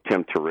failed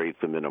attempt to raise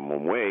the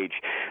minimum wage,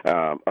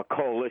 a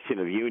coalition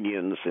of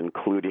unions,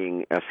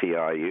 including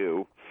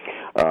SEIU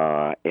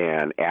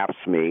and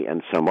AFSCME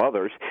and some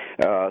others,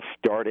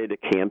 started a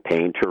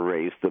campaign to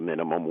raise the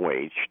minimum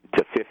wage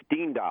to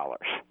 $15.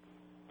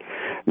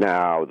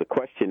 Now, the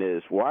question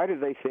is, why do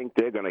they think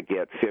they're going to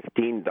get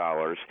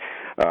 $15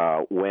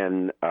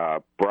 when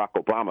Barack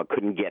Obama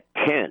couldn't get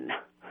 $10?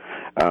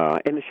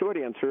 And the short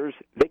answer is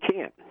they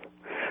can't.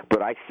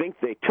 But I think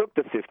they took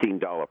the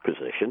 $15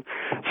 position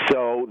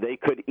so they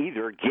could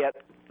either get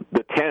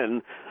the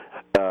 $10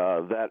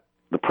 that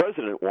the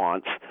president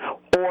wants,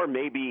 or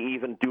maybe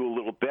even do a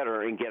little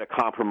better and get a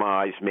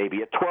compromise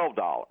maybe at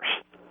 $12.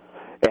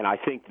 And I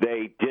think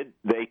they did.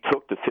 They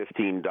took the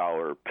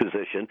 $15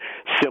 position,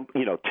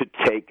 to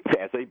take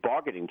as a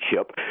bargaining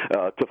chip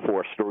to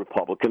force the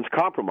Republicans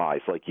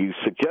compromise, like you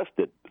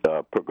suggested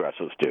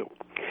progressives do.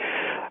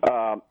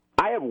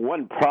 I have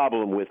one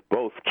problem with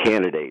both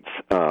candidates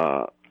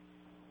on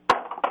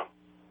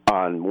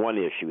one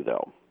issue,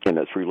 though, and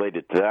it's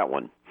related to that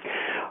one.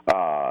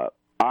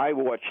 I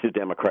watched the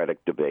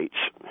Democratic debates,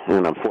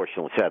 and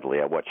unfortunately, sadly,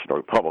 I watched the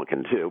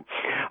Republican, too.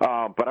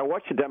 But I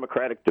watched the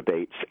Democratic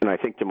debates, and I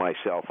think to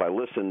myself, I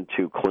listened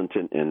to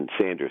Clinton and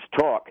Sanders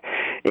talk,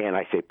 and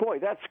I say, boy,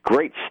 that's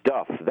great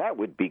stuff. That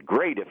would be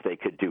great if they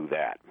could do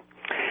that.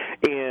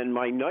 And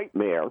my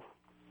nightmare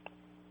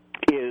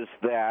is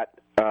that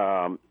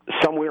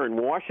somewhere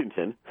in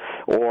Washington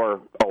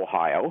or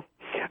Ohio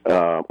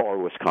or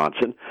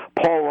Wisconsin,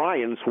 Paul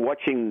Ryan's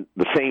watching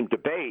the same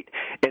debate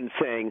and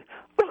saying,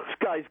 those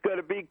guys got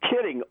to be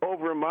kidding.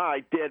 Over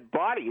my dead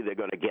body, they're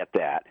going to get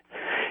that.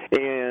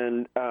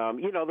 And,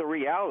 the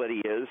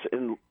reality is,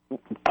 and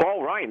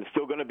Paul Ryan's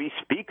still going to be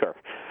Speaker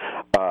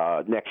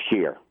next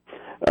year.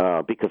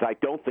 Because I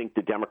don't think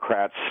the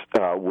Democrats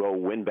will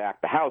win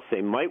back the House.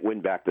 They might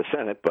win back the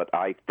Senate, but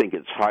I think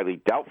it's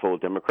highly doubtful the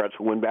Democrats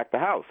will win back the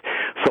House.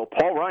 So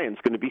Paul Ryan's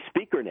going to be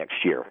Speaker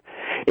next year.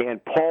 And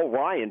Paul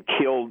Ryan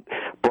killed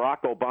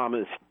Barack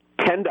Obama's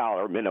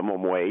 $10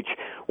 minimum wage.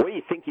 What do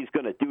you think he's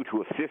going to do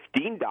to a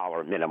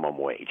 $15 minimum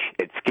wage?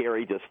 It's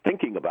scary just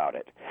thinking about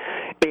it.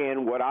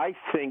 And what I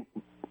think,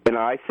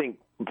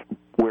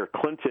 where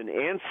Clinton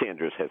and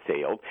Sanders have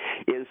failed,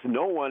 is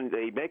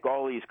they make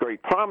all these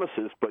great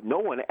promises, but no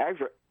one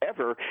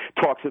ever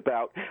talks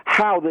about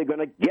how they're going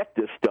to get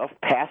this stuff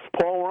past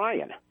Paul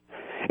Ryan.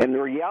 And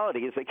the reality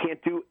is they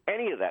can't do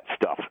any of that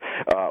stuff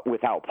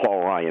without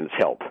Paul Ryan's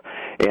help.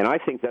 And I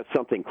think that's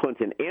something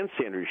Clinton and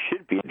Sanders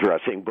should be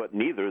addressing, but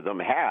neither of them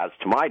has,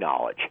 to my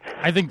knowledge.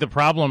 I think the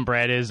problem,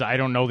 Brad, is I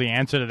don't know the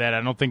answer to that.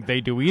 I don't think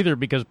they do either,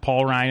 because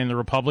Paul Ryan and the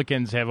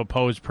Republicans have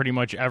opposed pretty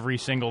much every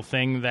single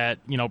thing that,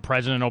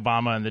 President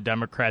Obama and the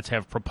Democrats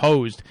have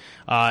proposed.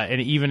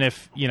 And even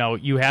if,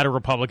 you had a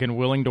Republican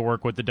willing to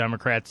work with the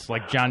Democrats,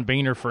 like John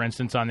Boehner, for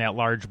instance, on that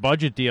large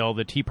budget deal,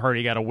 the Tea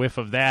Party got a whiff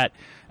of that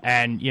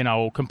and,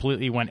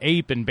 completely went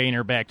ape, and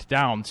Boehner backed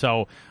down.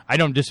 So I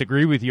don't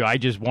disagree with you. I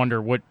just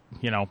wonder what,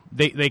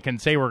 they can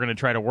say we're going to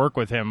try to work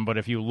with him, but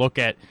if you look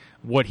at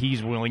what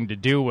he's willing to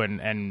do,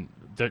 and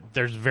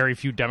there's very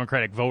few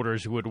Democratic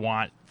voters who would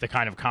want the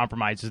kind of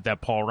compromises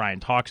that Paul Ryan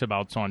talks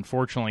about. So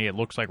unfortunately, it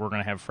looks like we're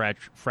going to have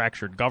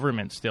fractured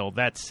government still.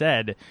 That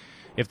said,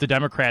 if the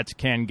Democrats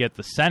can get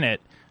the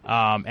Senate,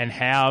 and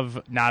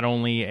have not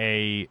only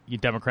a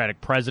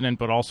Democratic president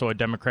but also a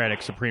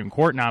Democratic Supreme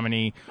Court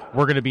nominee,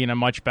 we're going to be in a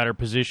much better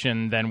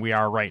position than we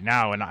are right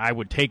now. And I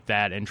would take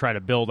that and try to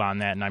build on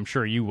that, and I'm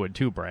sure you would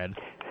too, Brad.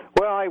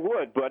 Well, I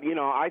would, but,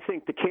 I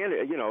think the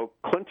candidate,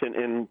 Clinton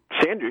and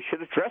Sanders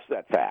should address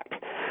that fact.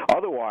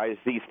 Otherwise,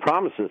 these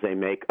promises they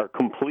make are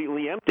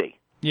completely empty.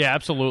 Yeah,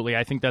 absolutely.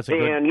 I think that's a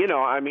good...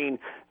 And,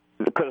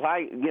 because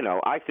I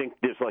think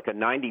there's like a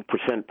 90%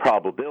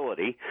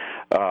 probability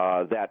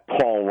that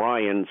Paul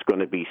Ryan's going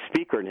to be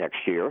Speaker next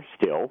year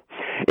still,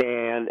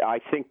 and I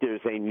think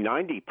there's a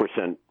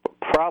 90%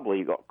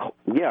 probably,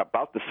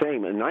 about the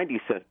same, a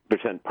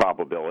 90%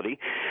 probability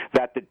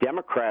that the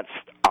Democrats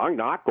are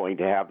not going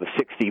to have the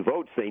 60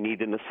 votes they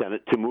need in the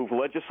Senate to move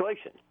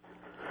legislation.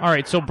 All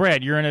right, so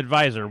Brad, you're an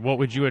advisor. What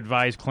would you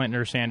advise Clinton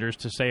or Sanders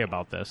to say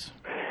about this?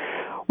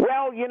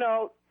 Well,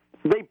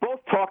 they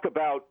both talk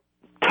about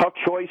tough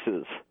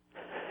choices.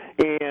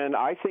 And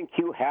I think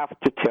you have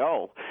to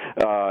tell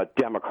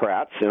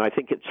Democrats, and I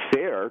think it's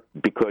fair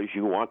because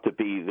you want to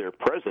be their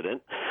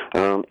president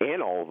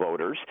and all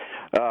voters,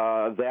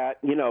 that,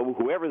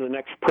 whoever the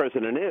next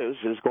president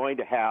is going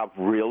to have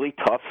really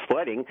tough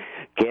sledding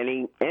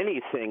getting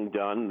anything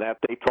done that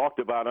they talked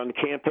about on the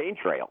campaign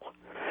trail.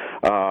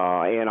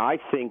 And I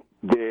think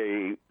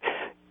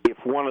if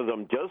one of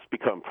them does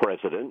become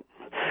president,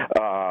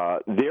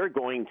 they're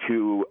going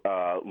to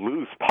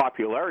lose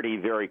popularity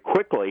very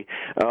quickly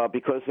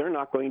because they're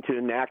not going to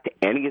enact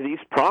any of these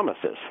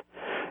promises.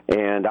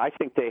 And I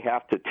think they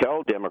have to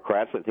tell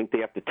Democrats, I think they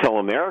have to tell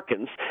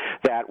Americans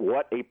that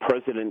what a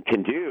president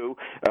can do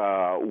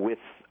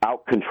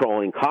without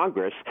controlling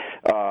Congress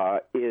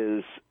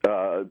is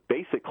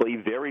basically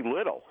very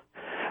little.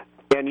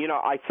 And,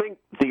 I think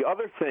the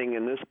other thing,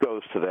 and this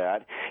goes to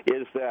that,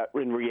 is that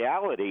in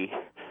reality,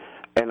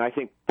 and I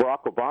think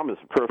Barack Obama is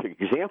a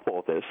perfect example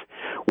of this,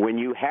 when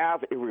you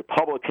have a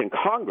Republican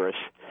Congress,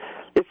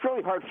 it's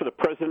really hard for the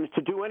president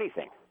to do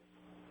anything.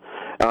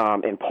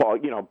 And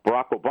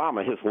Barack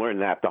Obama has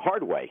learned that the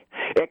hard way,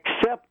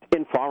 except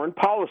in foreign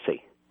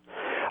policy.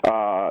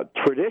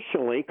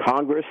 Traditionally,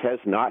 Congress has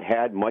not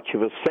had much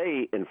of a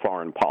say in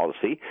foreign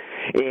policy,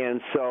 and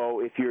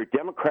so if you're a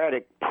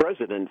Democratic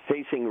president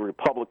facing a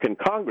Republican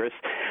Congress,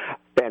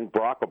 and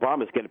Barack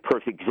Obama is getting a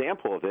perfect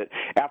example of it,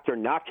 after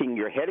knocking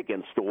your head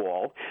against the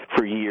wall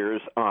for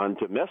years on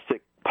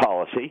domestic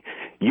policy,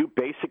 you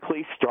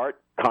basically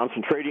start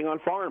concentrating on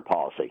foreign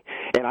policy.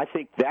 And I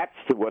think that's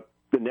what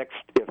the next,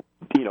 if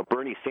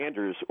Bernie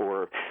Sanders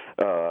or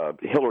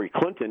Hillary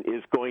Clinton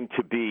is going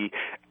to be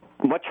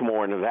much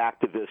more an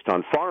activist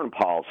on foreign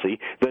policy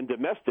than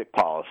domestic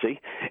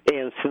policy,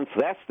 and since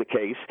that's the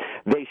case,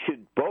 they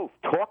should both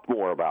talk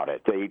more about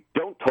it. They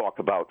don't talk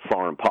about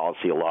foreign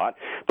policy a lot,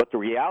 but the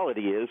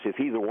reality is if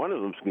either one of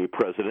them is going to be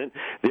president,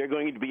 they're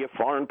going to be a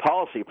foreign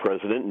policy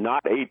president,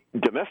 not a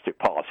domestic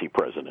policy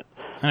president.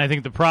 And I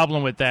think the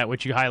problem with that,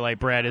 which you highlight,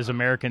 Brad, is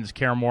Americans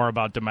care more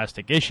about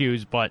domestic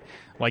issues, but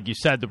like you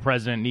said, the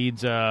president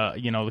needs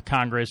the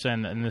Congress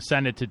and the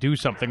Senate to do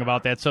something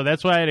about that. So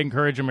that's why I'd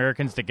encourage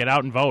Americans to get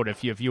out and vote.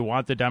 If you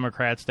want the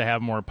Democrats to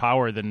have more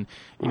power, then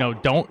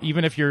don't,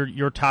 even if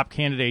your top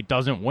candidate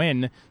doesn't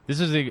win, this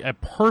is a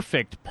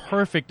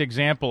perfect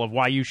example of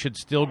why you should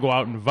still go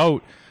out and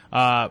vote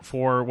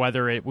for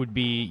whether it would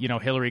be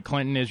Hillary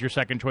Clinton is your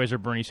second choice or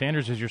Bernie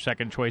Sanders is your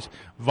second choice.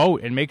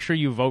 Vote, and make sure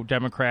you vote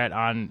Democrat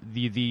on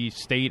the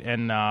state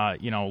and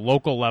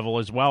local level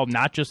as well,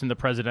 not just in the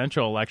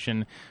presidential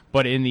election,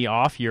 but in the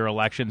off-year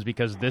elections,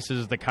 because this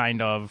is the kind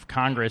of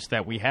Congress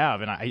that we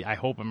have, and I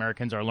hope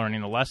Americans are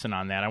learning a lesson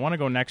on that. I want to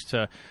go next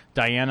to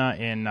Diana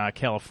in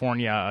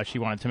California. She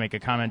wanted to make a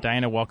comment.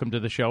 Diana, welcome to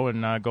the show,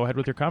 and go ahead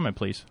with your comment,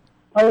 please.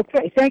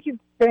 Okay, thank you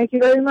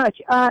very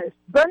much.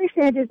 Bernie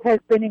Sanders has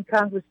been in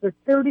Congress for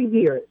 30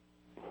 years,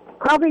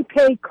 probably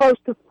paid close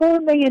to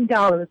 $4 million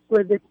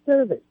for this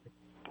service.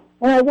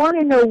 And I want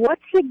to know what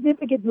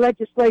significant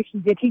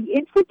legislation did he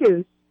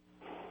introduce,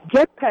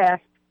 get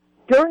passed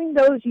during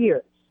those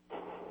years?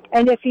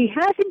 And if he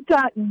hasn't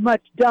gotten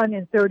much done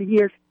in 30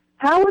 years,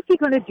 how is he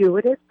going to do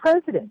it as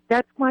president?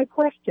 That's my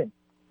question.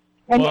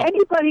 And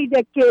anybody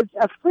that gives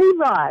a free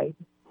ride,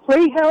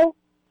 free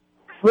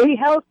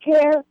health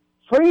care,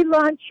 free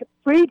lunch,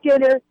 free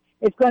dinner,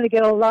 is going to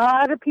get a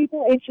lot of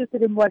people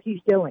interested in what he's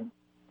doing.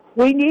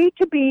 We need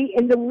to be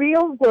in the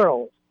real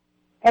world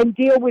and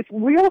deal with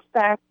real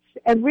facts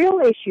and real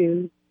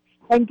issues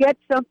and get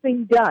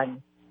something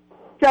done.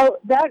 So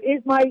that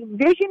is, my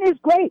vision is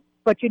great,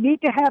 but you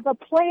need to have a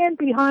plan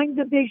behind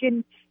the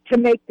vision to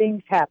make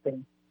things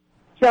happen.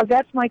 So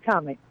that's my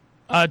comment.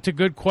 It's a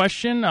good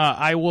question.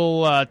 I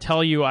will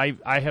tell you, I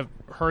have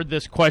heard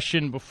this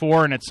question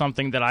before, and it's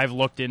something that I've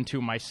looked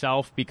into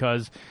myself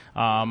because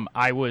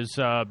I was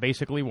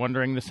basically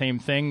wondering the same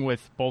thing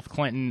with both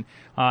Clinton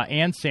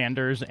and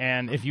Sanders.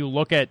 And if you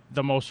look at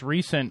the most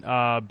recent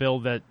bill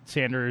that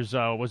Sanders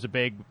was a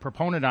big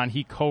proponent on,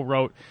 he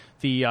co-wrote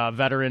the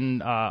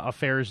Veteran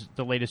Affairs,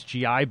 the latest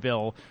GI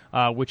Bill,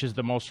 which is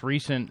the most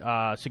recent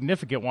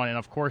significant one. And,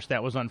 of course,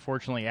 that was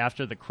unfortunately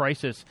after the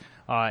crisis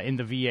in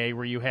the VA,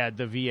 where you had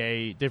the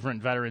VA,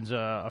 different Veterans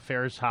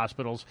Affairs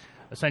hospitals,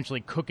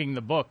 essentially cooking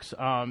the books.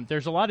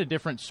 There's a lot of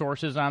different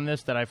sources on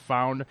this that I've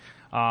found.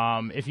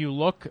 If you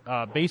look,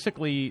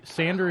 basically,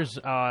 Sanders,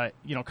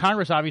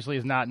 Congress obviously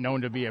is not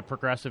known to be a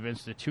progressive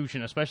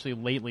institution, especially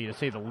lately, to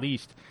say the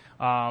least.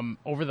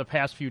 Over the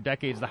past few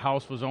decades, the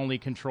House was only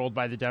controlled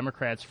by the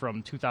Democrats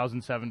from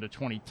 2007 to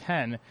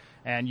 2010,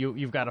 and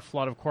you've got a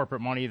flood of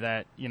corporate money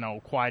that,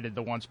 quieted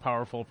the once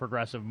powerful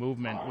progressive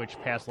movement, which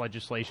passed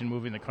legislation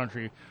moving the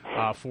country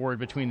forward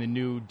between the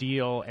New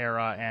Deal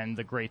era and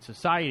the Great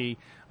Society.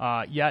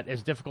 Yet,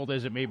 as difficult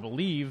as it may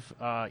believe,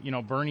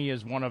 Bernie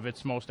is one of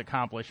its most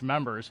accomplished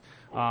members.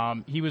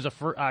 He was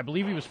I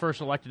believe he was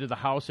first elected to the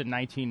House in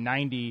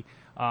 1990.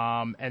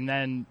 And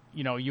then,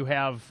 you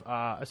have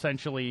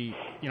essentially,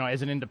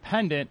 as an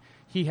independent,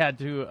 he had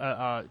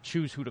to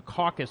choose who to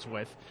caucus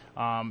with.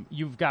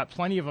 You've got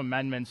plenty of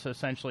amendments,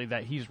 essentially,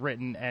 that he's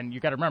written, and you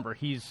got to remember,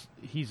 he's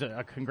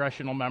a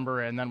congressional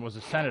member and then was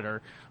a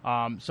senator.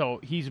 So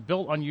he's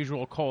built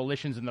unusual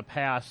coalitions in the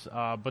past,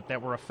 but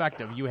that were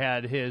effective. You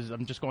had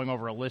I'm just going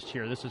over a list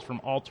here. This is from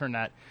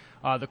Alternet.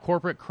 The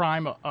Corporate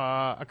Crime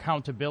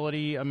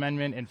Accountability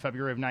Amendment in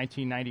February of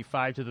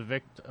 1995 to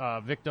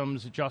the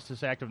Victims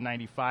Justice Act of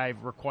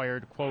 95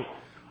 required, quote,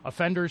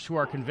 offenders who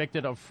are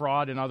convicted of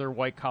fraud and other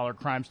white-collar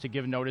crimes to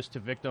give notice to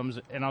victims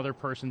and other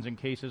persons in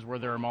cases where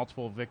there are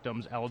multiple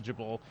victims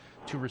eligible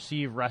to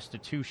receive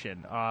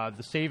restitution.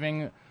 The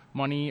Saving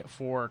Money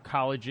for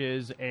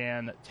Colleges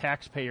and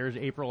Taxpayers,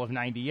 April of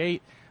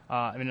 98.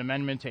 An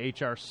amendment to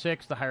H.R.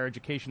 6, the Higher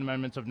Education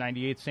Amendments of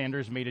 98,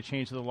 Sanders made a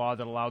change to the law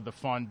that allowed the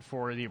fund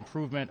for the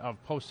improvement of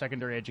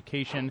post-secondary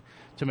education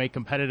to make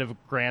competitive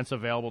grants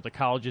available to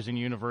colleges and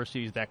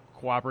universities that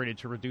cooperated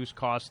to reduce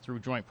costs through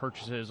joint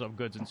purchases of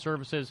goods and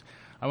services.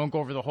 I won't go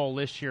over the whole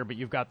list here, but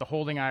you've got the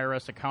Holding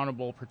IRS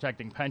Accountable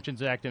Protecting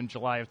Pensions Act in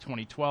July of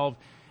 2012,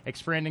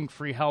 expanding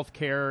free health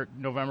care,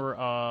 November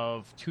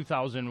of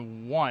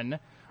 2001.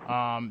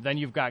 Then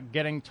you've got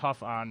getting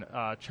tough on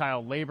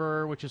child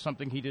labor, which is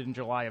something he did in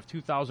July of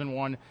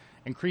 2001.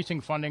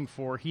 Increasing funding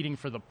for heating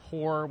for the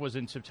poor was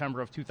in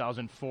September of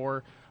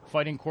 2004.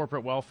 Fighting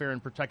corporate welfare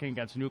and protecting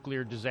against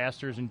nuclear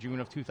disasters in June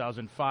of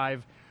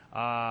 2005.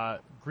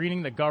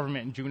 Greening the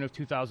government in June of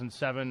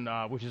 2007,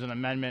 which is an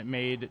amendment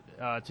made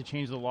to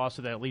change the law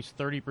so that at least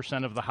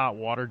 30% of the hot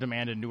water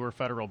demand in newer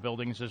federal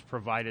buildings is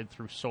provided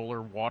through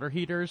solar water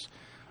heaters.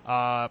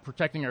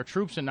 Protecting our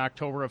troops in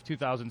October of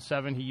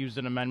 2007, he used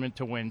an amendment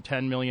to win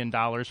 $10 million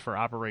for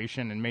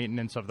operation and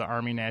maintenance of the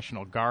Army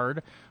National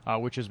Guard,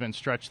 which has been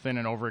stretched thin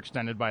and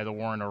overextended by the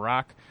war in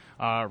Iraq.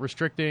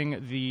 Restricting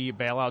the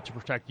bailout to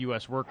protect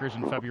U.S. workers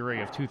in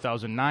February of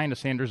 2009, a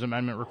Sanders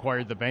amendment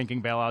required the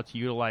banking bailout to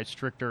utilize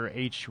stricter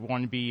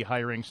H-1B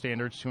hiring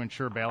standards to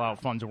ensure bailout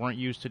funds weren't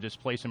used to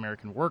displace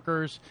American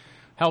workers.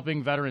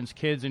 Helping veterans'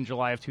 kids in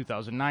July of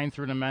 2009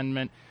 through an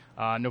amendment.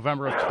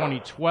 November of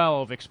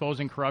 2012,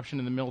 exposing corruption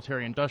in the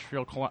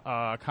military-industrial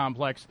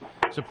complex,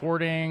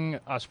 support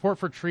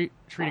for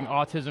treating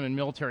autism in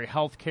military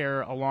health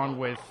care, along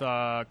with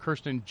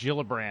Kirsten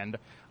Gillibrand,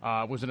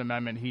 was an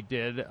amendment he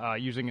did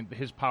using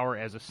his power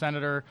as a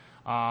senator.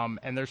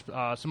 And there's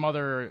some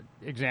other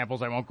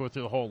examples. I won't go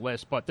through the whole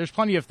list, but there's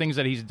plenty of things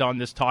that he's done.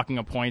 This talking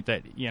a point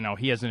that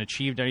he hasn't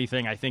achieved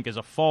anything, I think, is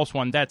a false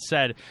one. That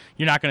said,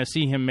 you're not going to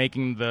see him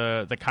making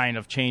the kind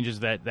of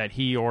changes that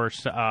he or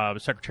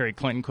Secretary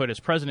Clinton could as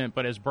president.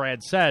 But as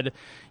Brad said,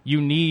 you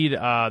need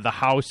the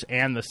House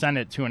and the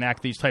Senate to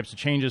enact these types of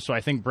changes. So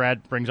I think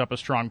Brad brings up a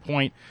strong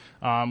point,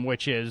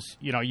 which is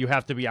you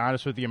have to be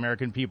honest with the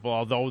American people.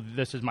 Although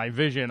this is my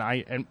vision,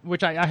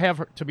 which I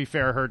have, to be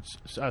fair, heard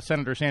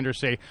Senator Sanders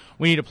say,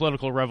 we need a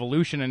political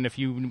revolution, and if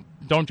you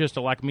don't just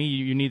elect me,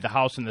 you need the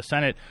House and the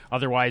Senate.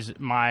 Otherwise,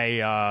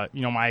 my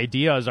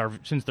ideas are,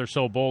 since they're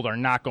so bold, are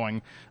not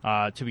going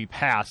to be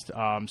passed.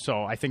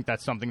 So I think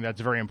that's something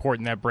that's very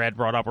important that Brad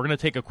brought up. We're going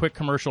to take a quick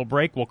commercial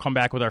break. We'll come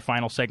back with our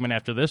final segment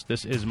after this.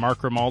 This is Mark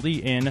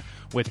Grimaldi in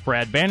with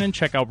Brad Bannon.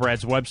 Check out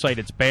Brad's website.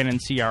 It's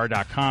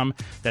bannoncr.com.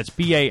 That's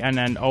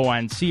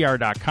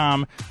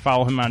BANNONCR.com.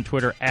 Follow him on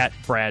Twitter at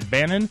Brad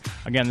Bannon.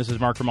 Again, this is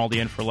Mark Grimaldi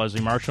in for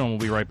Leslie Marshall, and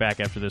we'll be right back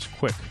after this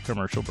quick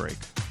commercial break.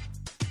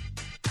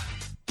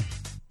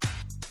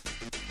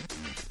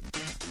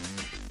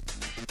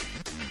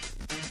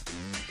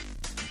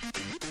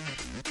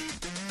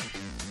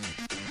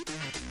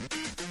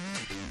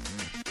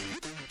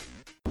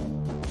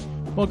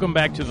 Welcome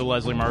back to the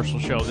Leslie Marshall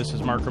Show. This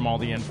is Mark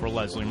Grimaldi in for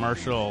Leslie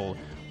Marshall.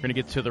 We're going to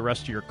get to the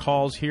rest of your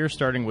calls here,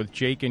 starting with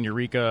Jake in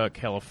Eureka,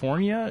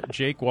 California.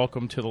 Jake,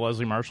 welcome to the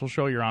Leslie Marshall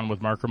Show. You're on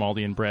with Mark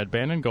Grimaldi and Brad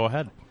Bannon. Go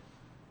ahead.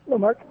 Hello,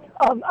 Mark.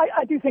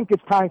 I do think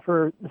it's time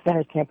for the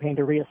Sanders campaign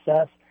to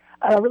reassess.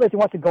 I realize he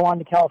wants to go on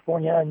to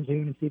California in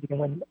June and see if he can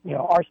win,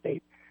 our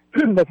state.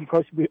 But of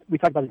course, we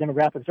talked about the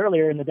demographics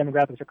earlier, and the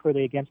demographics are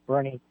clearly against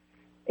Bernie.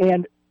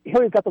 And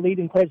Hillary's got the lead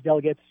in pledged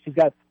delegates. She's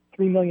got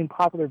 3 million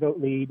popular vote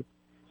lead.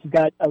 She's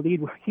got a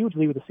huge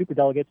lead with the super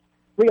delegates.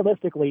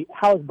 Realistically,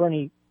 how is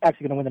Bernie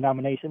actually going to win the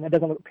nomination? It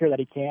doesn't appear that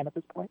he can at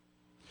this point.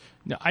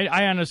 No,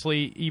 I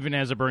honestly, even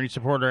as a Bernie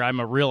supporter, I'm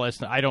a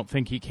realist. I don't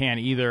think he can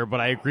either, but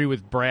I agree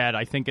with Brad.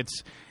 I think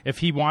if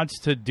he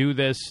wants to do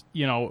this,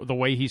 the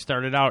way he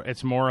started out,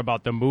 it's more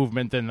about the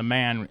movement than the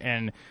man.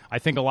 And I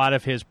think a lot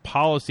of his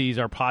policies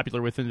are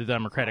popular within the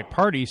Democratic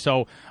Party.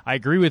 So I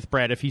agree with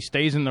Brad. If he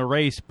stays in the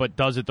race but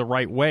does it the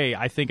right way,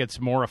 I think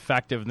it's more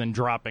effective than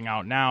dropping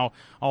out now.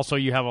 Also,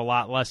 you have a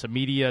lot less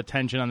media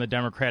attention on the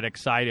Democratic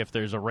side if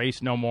there's a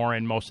race no more,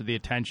 and most of the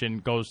attention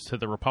goes to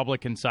the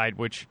Republican side,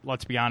 which,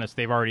 let's be honest,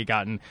 they've already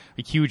gotten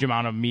a huge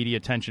amount of media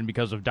attention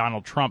because of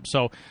Donald Trump.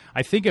 So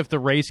I think if the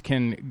race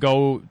can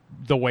go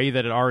the way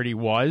that it already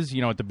was,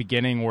 at the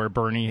beginning where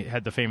Bernie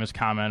had the famous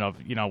comment of,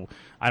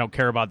 I don't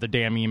care about the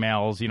damn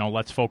emails,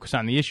 let's focus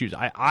on the issues.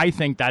 I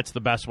think that's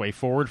the best way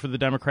forward for the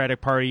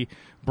Democratic Party.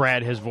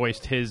 Brad has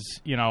voiced his,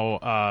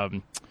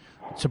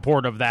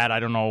 support of that. I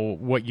don't know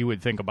what you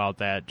would think about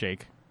that,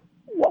 Jake.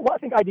 Well, I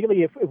think think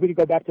ideally if we could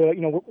go back to,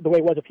 the way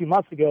it was a few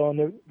months ago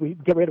and we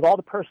get rid of all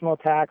the personal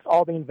attacks,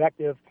 all the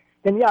invective,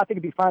 then yeah, I think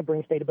it'd be fine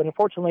Bernie stayed. But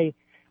unfortunately,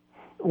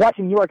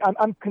 watching New York,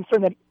 I'm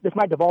concerned that this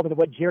might devolve into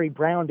what Jerry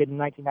Brown did in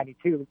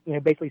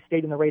 1992. Basically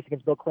stayed in the race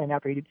against Bill Clinton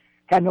after he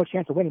had no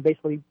chance of winning.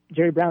 Basically,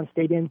 Jerry Brown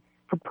stayed in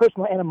for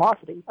personal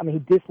animosity. I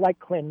mean, he disliked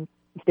Clinton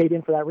and stayed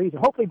in for that reason.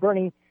 Hopefully,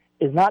 Bernie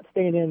is not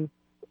staying in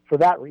for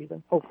that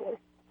reason. Hopefully.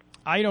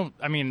 I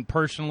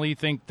personally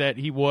think that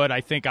he would.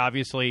 I think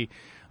obviously,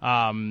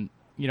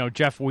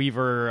 Jeff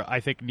Weaver, I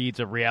think, needs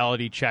a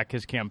reality check,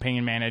 his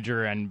campaign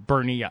manager, and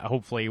Bernie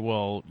hopefully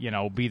will,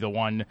 be the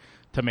one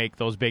to make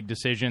those big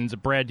decisions.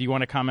 Brad, do you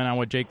want to comment on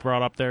what Jake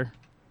brought up there?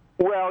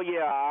 Well,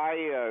 yeah,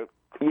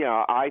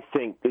 I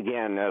think,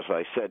 again, as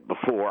I said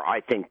before,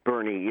 I think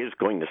Bernie is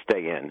going to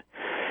stay in,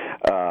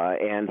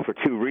 and for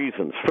two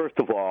reasons. First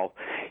of all,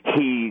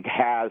 he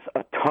has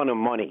a ton of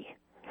money.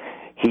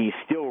 He's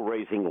still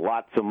raising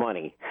lots of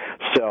money,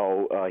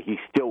 so he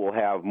still will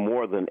have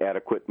more than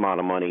adequate amount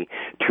of money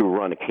to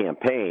run a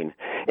campaign.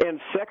 And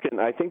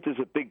second, I think there's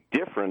a big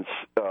difference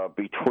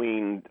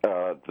between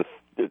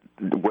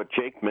what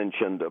Jake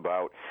mentioned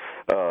about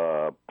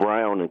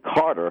Brown and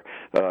Carter.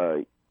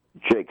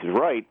 Jake is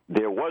right.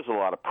 There was a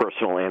lot of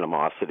personal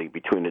animosity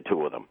between the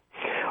two of them.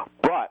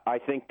 But I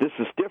think this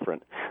is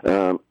different.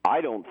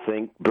 I don't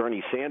think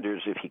Bernie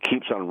Sanders, if he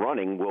keeps on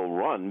running, will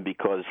run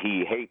because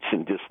he hates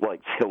and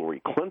dislikes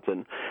Hillary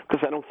Clinton,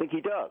 because I don't think he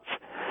does.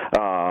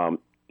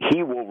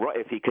 He will run,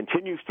 if he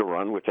continues to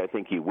run, which I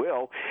think he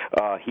will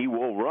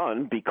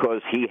run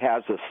because he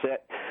has a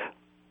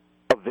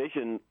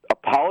vision, a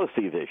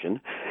policy vision,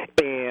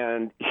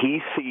 and he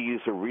sees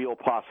a real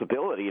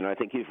possibility, and I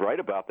think he's right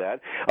about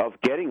that, of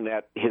getting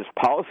his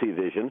policy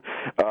vision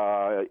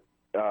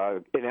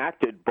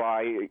enacted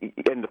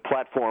in the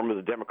platform of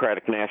the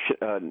Democratic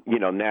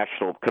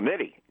National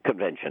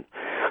Convention.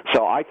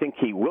 So I think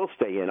he will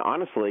stay in.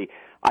 Honestly,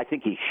 I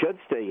think he should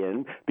stay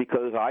in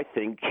because I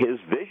think his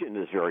vision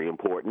is very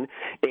important,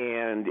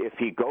 and if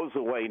he goes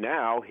away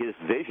now, his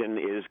vision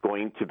is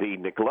going to be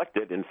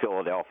neglected in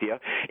Philadelphia,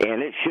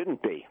 and it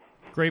shouldn't be.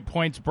 Great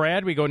points,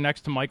 Brad. We go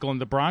next to Michael in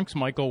the Bronx.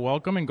 Michael,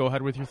 welcome, and go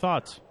ahead with your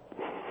thoughts.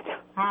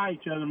 Hi,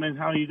 gentlemen.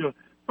 How are you doing?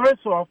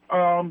 First off,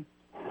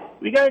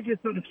 we got to get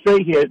something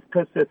straight here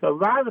because there's a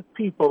lot of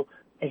people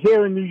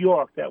here in New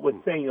York that were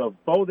saying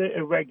voter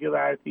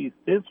irregularities,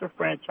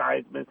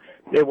 disenfranchisement,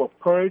 they were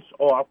purged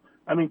off.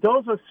 I mean,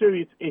 those are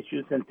serious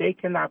issues, and they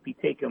cannot be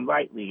taken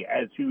lightly,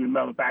 as you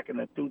remember back in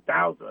the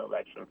 2000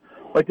 election.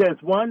 But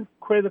there's one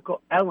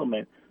critical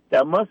element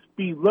that must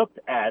be looked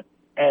at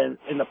and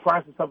in the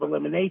process of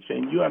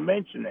elimination. You have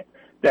mentioned it,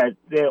 that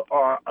there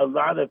are a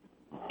lot of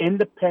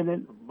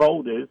independent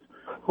voters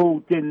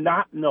who did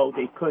not know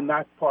they could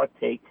not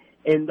partake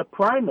in the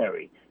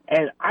primary.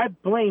 And I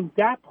blame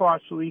that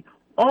partially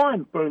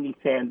on Bernie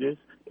Sanders,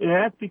 and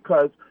that's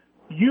because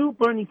you,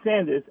 Bernie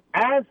Sanders,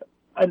 as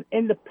an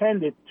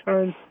independent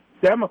turned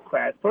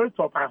Democrat, first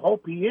off, I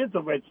hope he is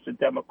a registered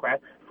Democrat.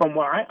 From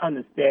what I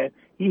understand,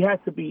 he has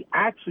to be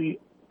actually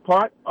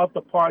part of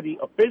the party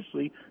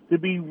officially to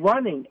be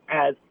running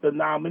as the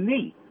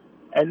nominee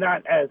and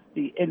not as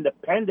the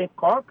independent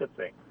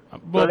caucusing.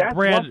 Well, so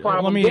Brad,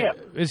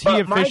 is he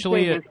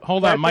officially?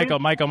 Hold on, Michael,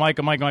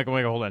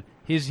 hold on.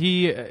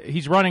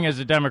 He's running as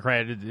a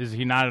Democrat. Is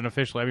he not an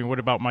official? I mean, what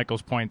about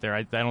Michael's point there?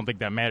 I don't think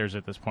that matters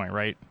at this point,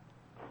 right?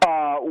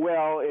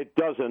 Well, it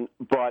doesn't,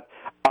 but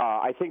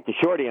I think the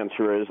short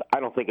answer is I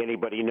don't think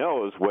anybody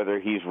knows whether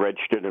he's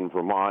registered in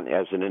Vermont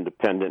as an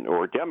independent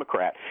or a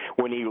Democrat.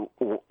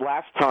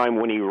 Last time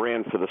when he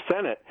ran for the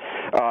Senate,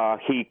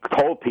 he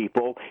told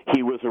people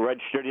he was a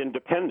registered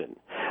independent.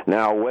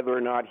 Now, whether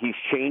or not he's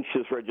changed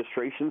his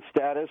registration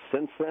status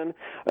since then,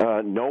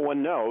 no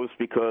one knows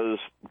because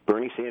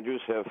Bernie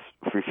Sanders has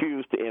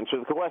refused to answer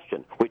the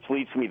question, which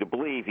leads me to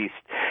believe he's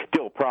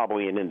still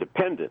probably an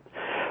independent.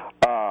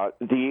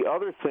 The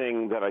other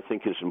thing that I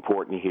think is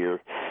important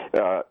here,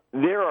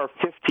 there are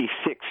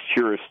 56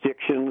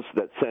 jurisdictions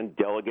that send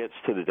delegates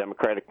to the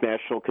Democratic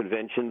National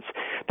Conventions.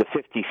 The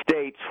 50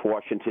 states,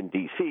 Washington,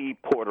 D.C.,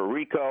 Puerto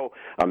Rico,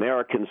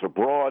 Americans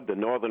abroad, the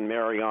Northern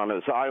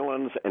Marianas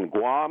Islands, and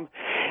Guam.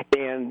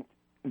 And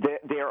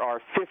there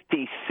are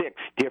 56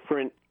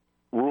 different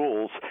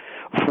rules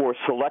for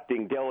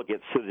selecting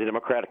delegates to the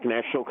Democratic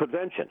National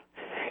Convention.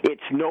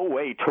 It's no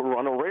way to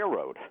run a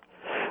railroad.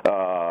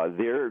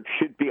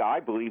 I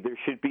believe there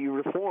should be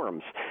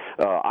reforms.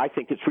 I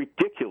think it's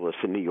ridiculous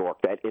in New York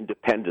that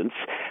independents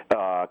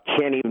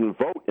can't even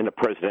vote in a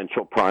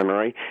presidential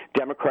primary,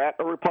 Democrat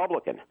or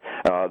Republican.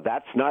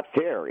 That's not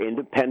fair.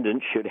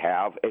 Independents should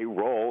have a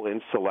role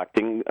in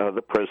selecting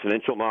the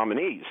presidential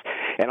nominees.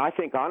 And I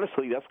think,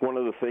 honestly, that's one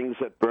of the things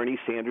that Bernie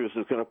Sanders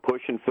is going to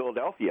push in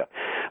Philadelphia.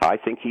 I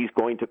think he's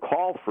going to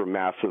call for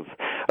massive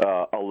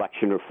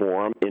election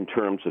reform in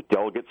terms of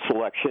delegate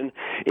selection,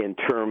 in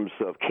terms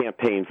of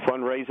campaign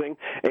fundraising,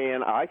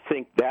 and I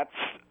think that's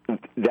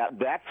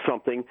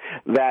something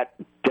that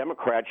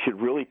Democrats should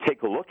really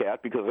take a look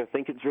at because I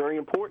think it's very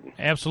important.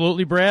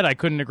 Absolutely, Brad. I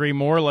couldn't agree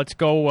more. Let's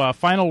go.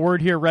 Final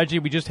word here, Reggie.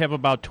 We just have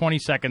about 20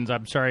 seconds.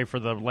 I'm sorry for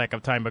the lack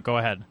of time, but go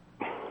ahead.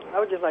 I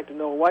would just like to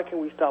know, why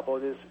can't we stop all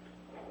this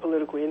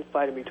political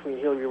infighting between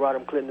Hillary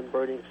Rodham Clinton and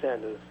Bernie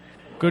Sanders?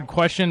 Good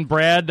question,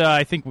 Brad.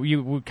 I think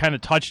we kind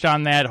of touched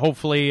on that.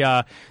 Hopefully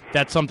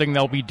that's something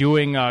they'll be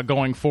doing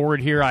going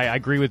forward here. I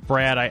agree with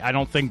Brad. I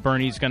don't think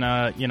Bernie's going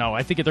to,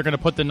 I think they're going to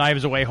put the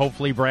knives away.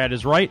 Hopefully Brad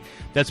is right.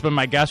 That's been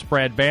my guest,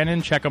 Brad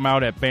Bannon. Check him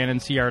out at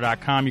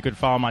BannonCR.com. You can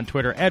follow him on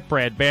Twitter at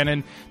Brad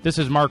Bannon. This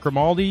is Mark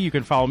Grimaldi. You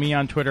can follow me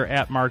on Twitter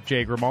at Mark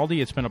J.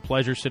 Grimaldi. It's been a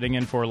pleasure sitting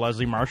in for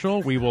Leslie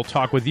Marshall. We will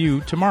talk with you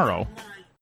tomorrow.